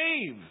He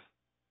gave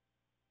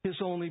His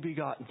only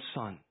begotten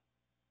Son.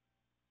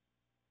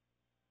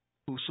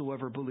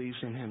 Whosoever believes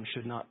in Him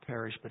should not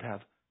perish, but have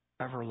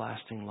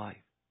everlasting life.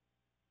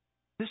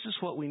 This is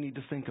what we need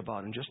to think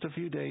about. In just a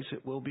few days,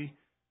 it will be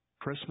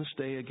Christmas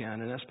Day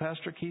again. And as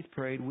Pastor Keith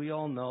prayed, we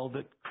all know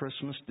that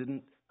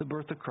the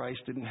birth of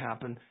Christ didn't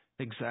happen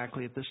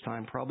exactly at this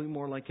time, probably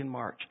more like in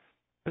March.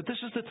 But this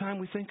is the time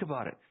we think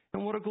about it.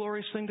 And what a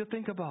glorious thing to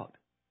think about.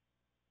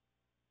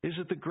 Is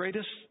it the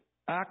greatest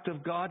act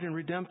of God in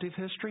redemptive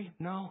history?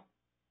 No.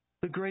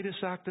 The greatest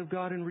act of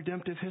God in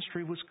redemptive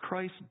history was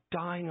Christ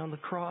dying on the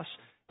cross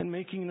and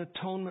making an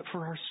atonement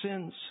for our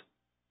sins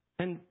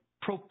and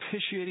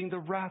propitiating the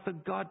wrath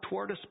of God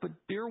toward us. But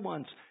dear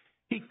ones,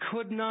 He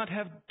could not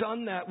have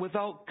done that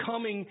without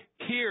coming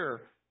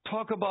here.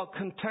 Talk about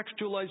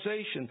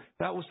contextualization.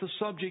 That was the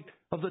subject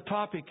of the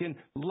topic in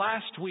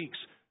last week's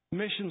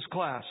missions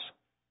class.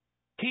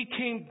 He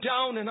came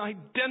down and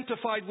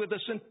identified with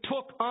us and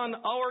took on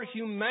our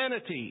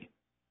humanity.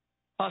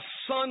 A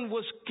son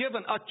was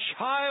given. A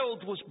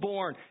child was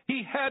born.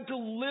 He had to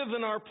live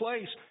in our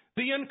place.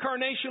 The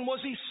incarnation was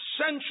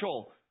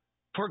essential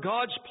for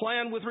God's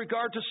plan with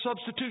regard to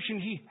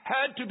substitution. He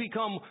had to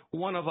become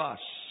one of us.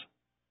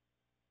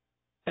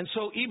 And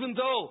so even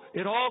though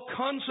it all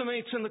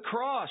consummates in the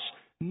cross,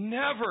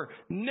 never,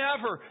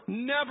 never,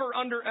 never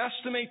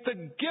underestimate the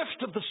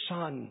gift of the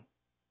Son.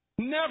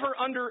 Never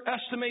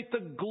underestimate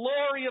the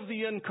glory of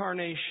the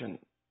incarnation.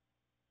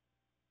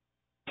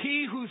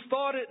 He who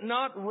thought it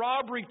not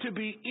robbery to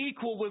be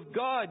equal with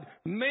God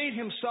made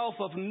himself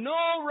of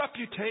no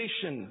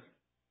reputation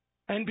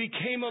and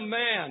became a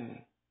man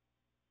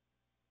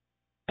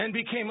and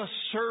became a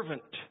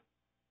servant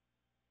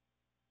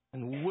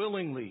and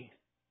willingly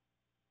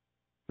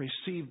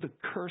received the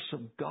curse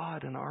of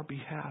God in our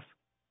behalf.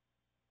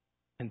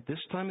 And this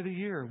time of the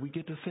year, we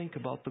get to think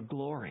about the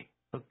glory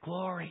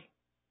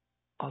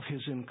of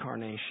His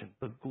incarnation,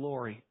 the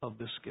glory of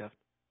this gift.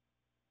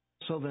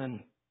 So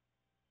then,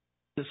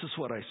 this is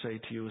what I say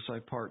to you as I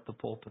part the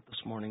pulpit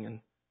this morning and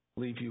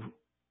leave you.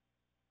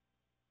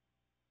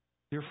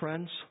 Dear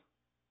friends,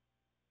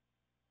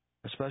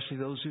 especially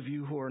those of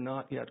you who are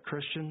not yet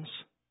Christians,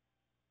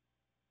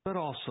 but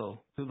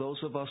also to those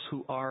of us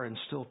who are and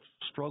still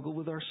struggle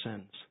with our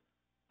sins,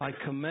 I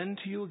commend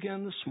to you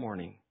again this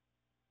morning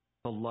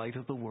the light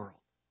of the world,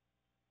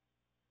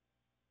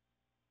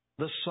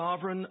 the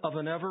sovereign of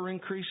an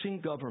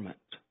ever-increasing government.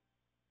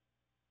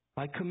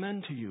 I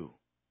commend to you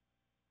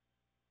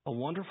a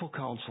wonderful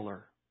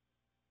counselor,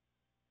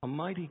 a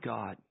mighty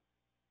God,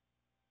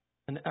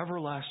 an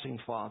everlasting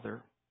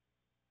Father,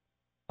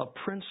 a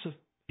Prince of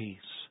Peace.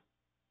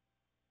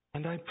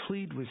 And I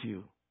plead with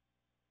you,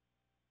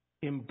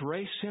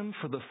 embrace Him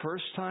for the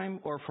first time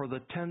or for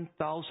the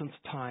 10,000th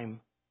time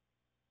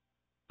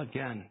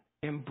again.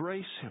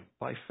 Embrace Him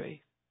by faith.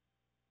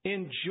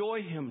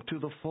 Enjoy Him to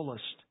the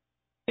fullest.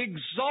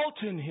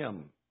 Exalt in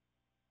Him,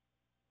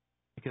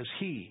 because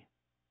He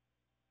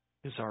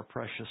is our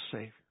precious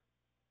Savior.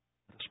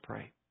 Let us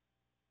pray.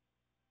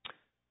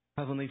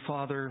 Heavenly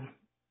Father,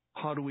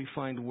 how do we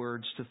find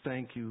words to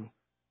thank You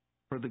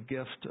for the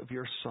gift of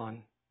Your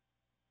Son?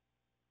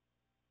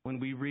 When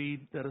we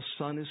read that a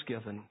Son is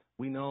given,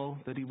 we know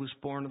that He was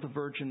born of the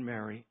Virgin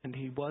Mary, and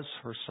He was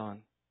her Son.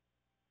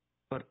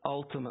 But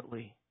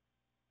ultimately,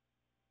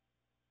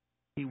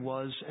 He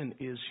was and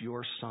is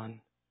Your Son.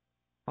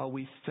 How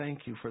we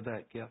thank You for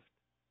that gift.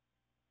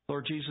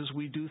 Lord Jesus,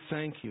 we do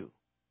thank You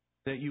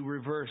that You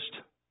reversed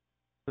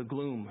the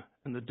gloom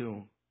and the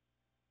doom,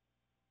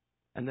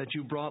 and that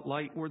You brought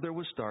light where there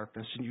was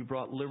darkness, and You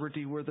brought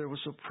liberty where there was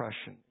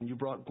oppression, and You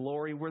brought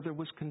glory where there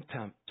was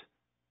contempt.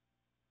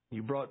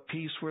 You brought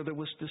peace where there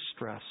was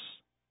distress.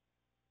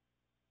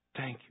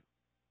 Thank You.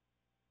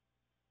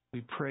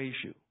 We praise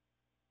You.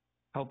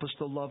 Help us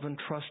to love and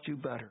trust You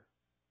better.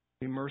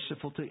 Be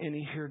merciful to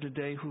any here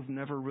today who've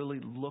never really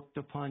looked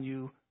upon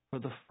You for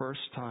the first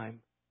time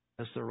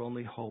as their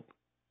only hope.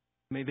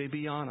 May they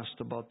be honest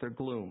about their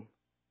gloom.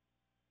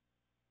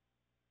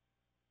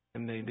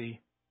 And may they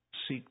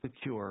seek the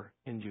cure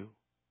in You.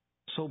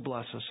 So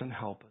bless us and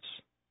help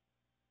us.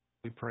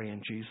 We pray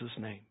in Jesus'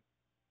 name.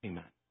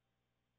 Amen.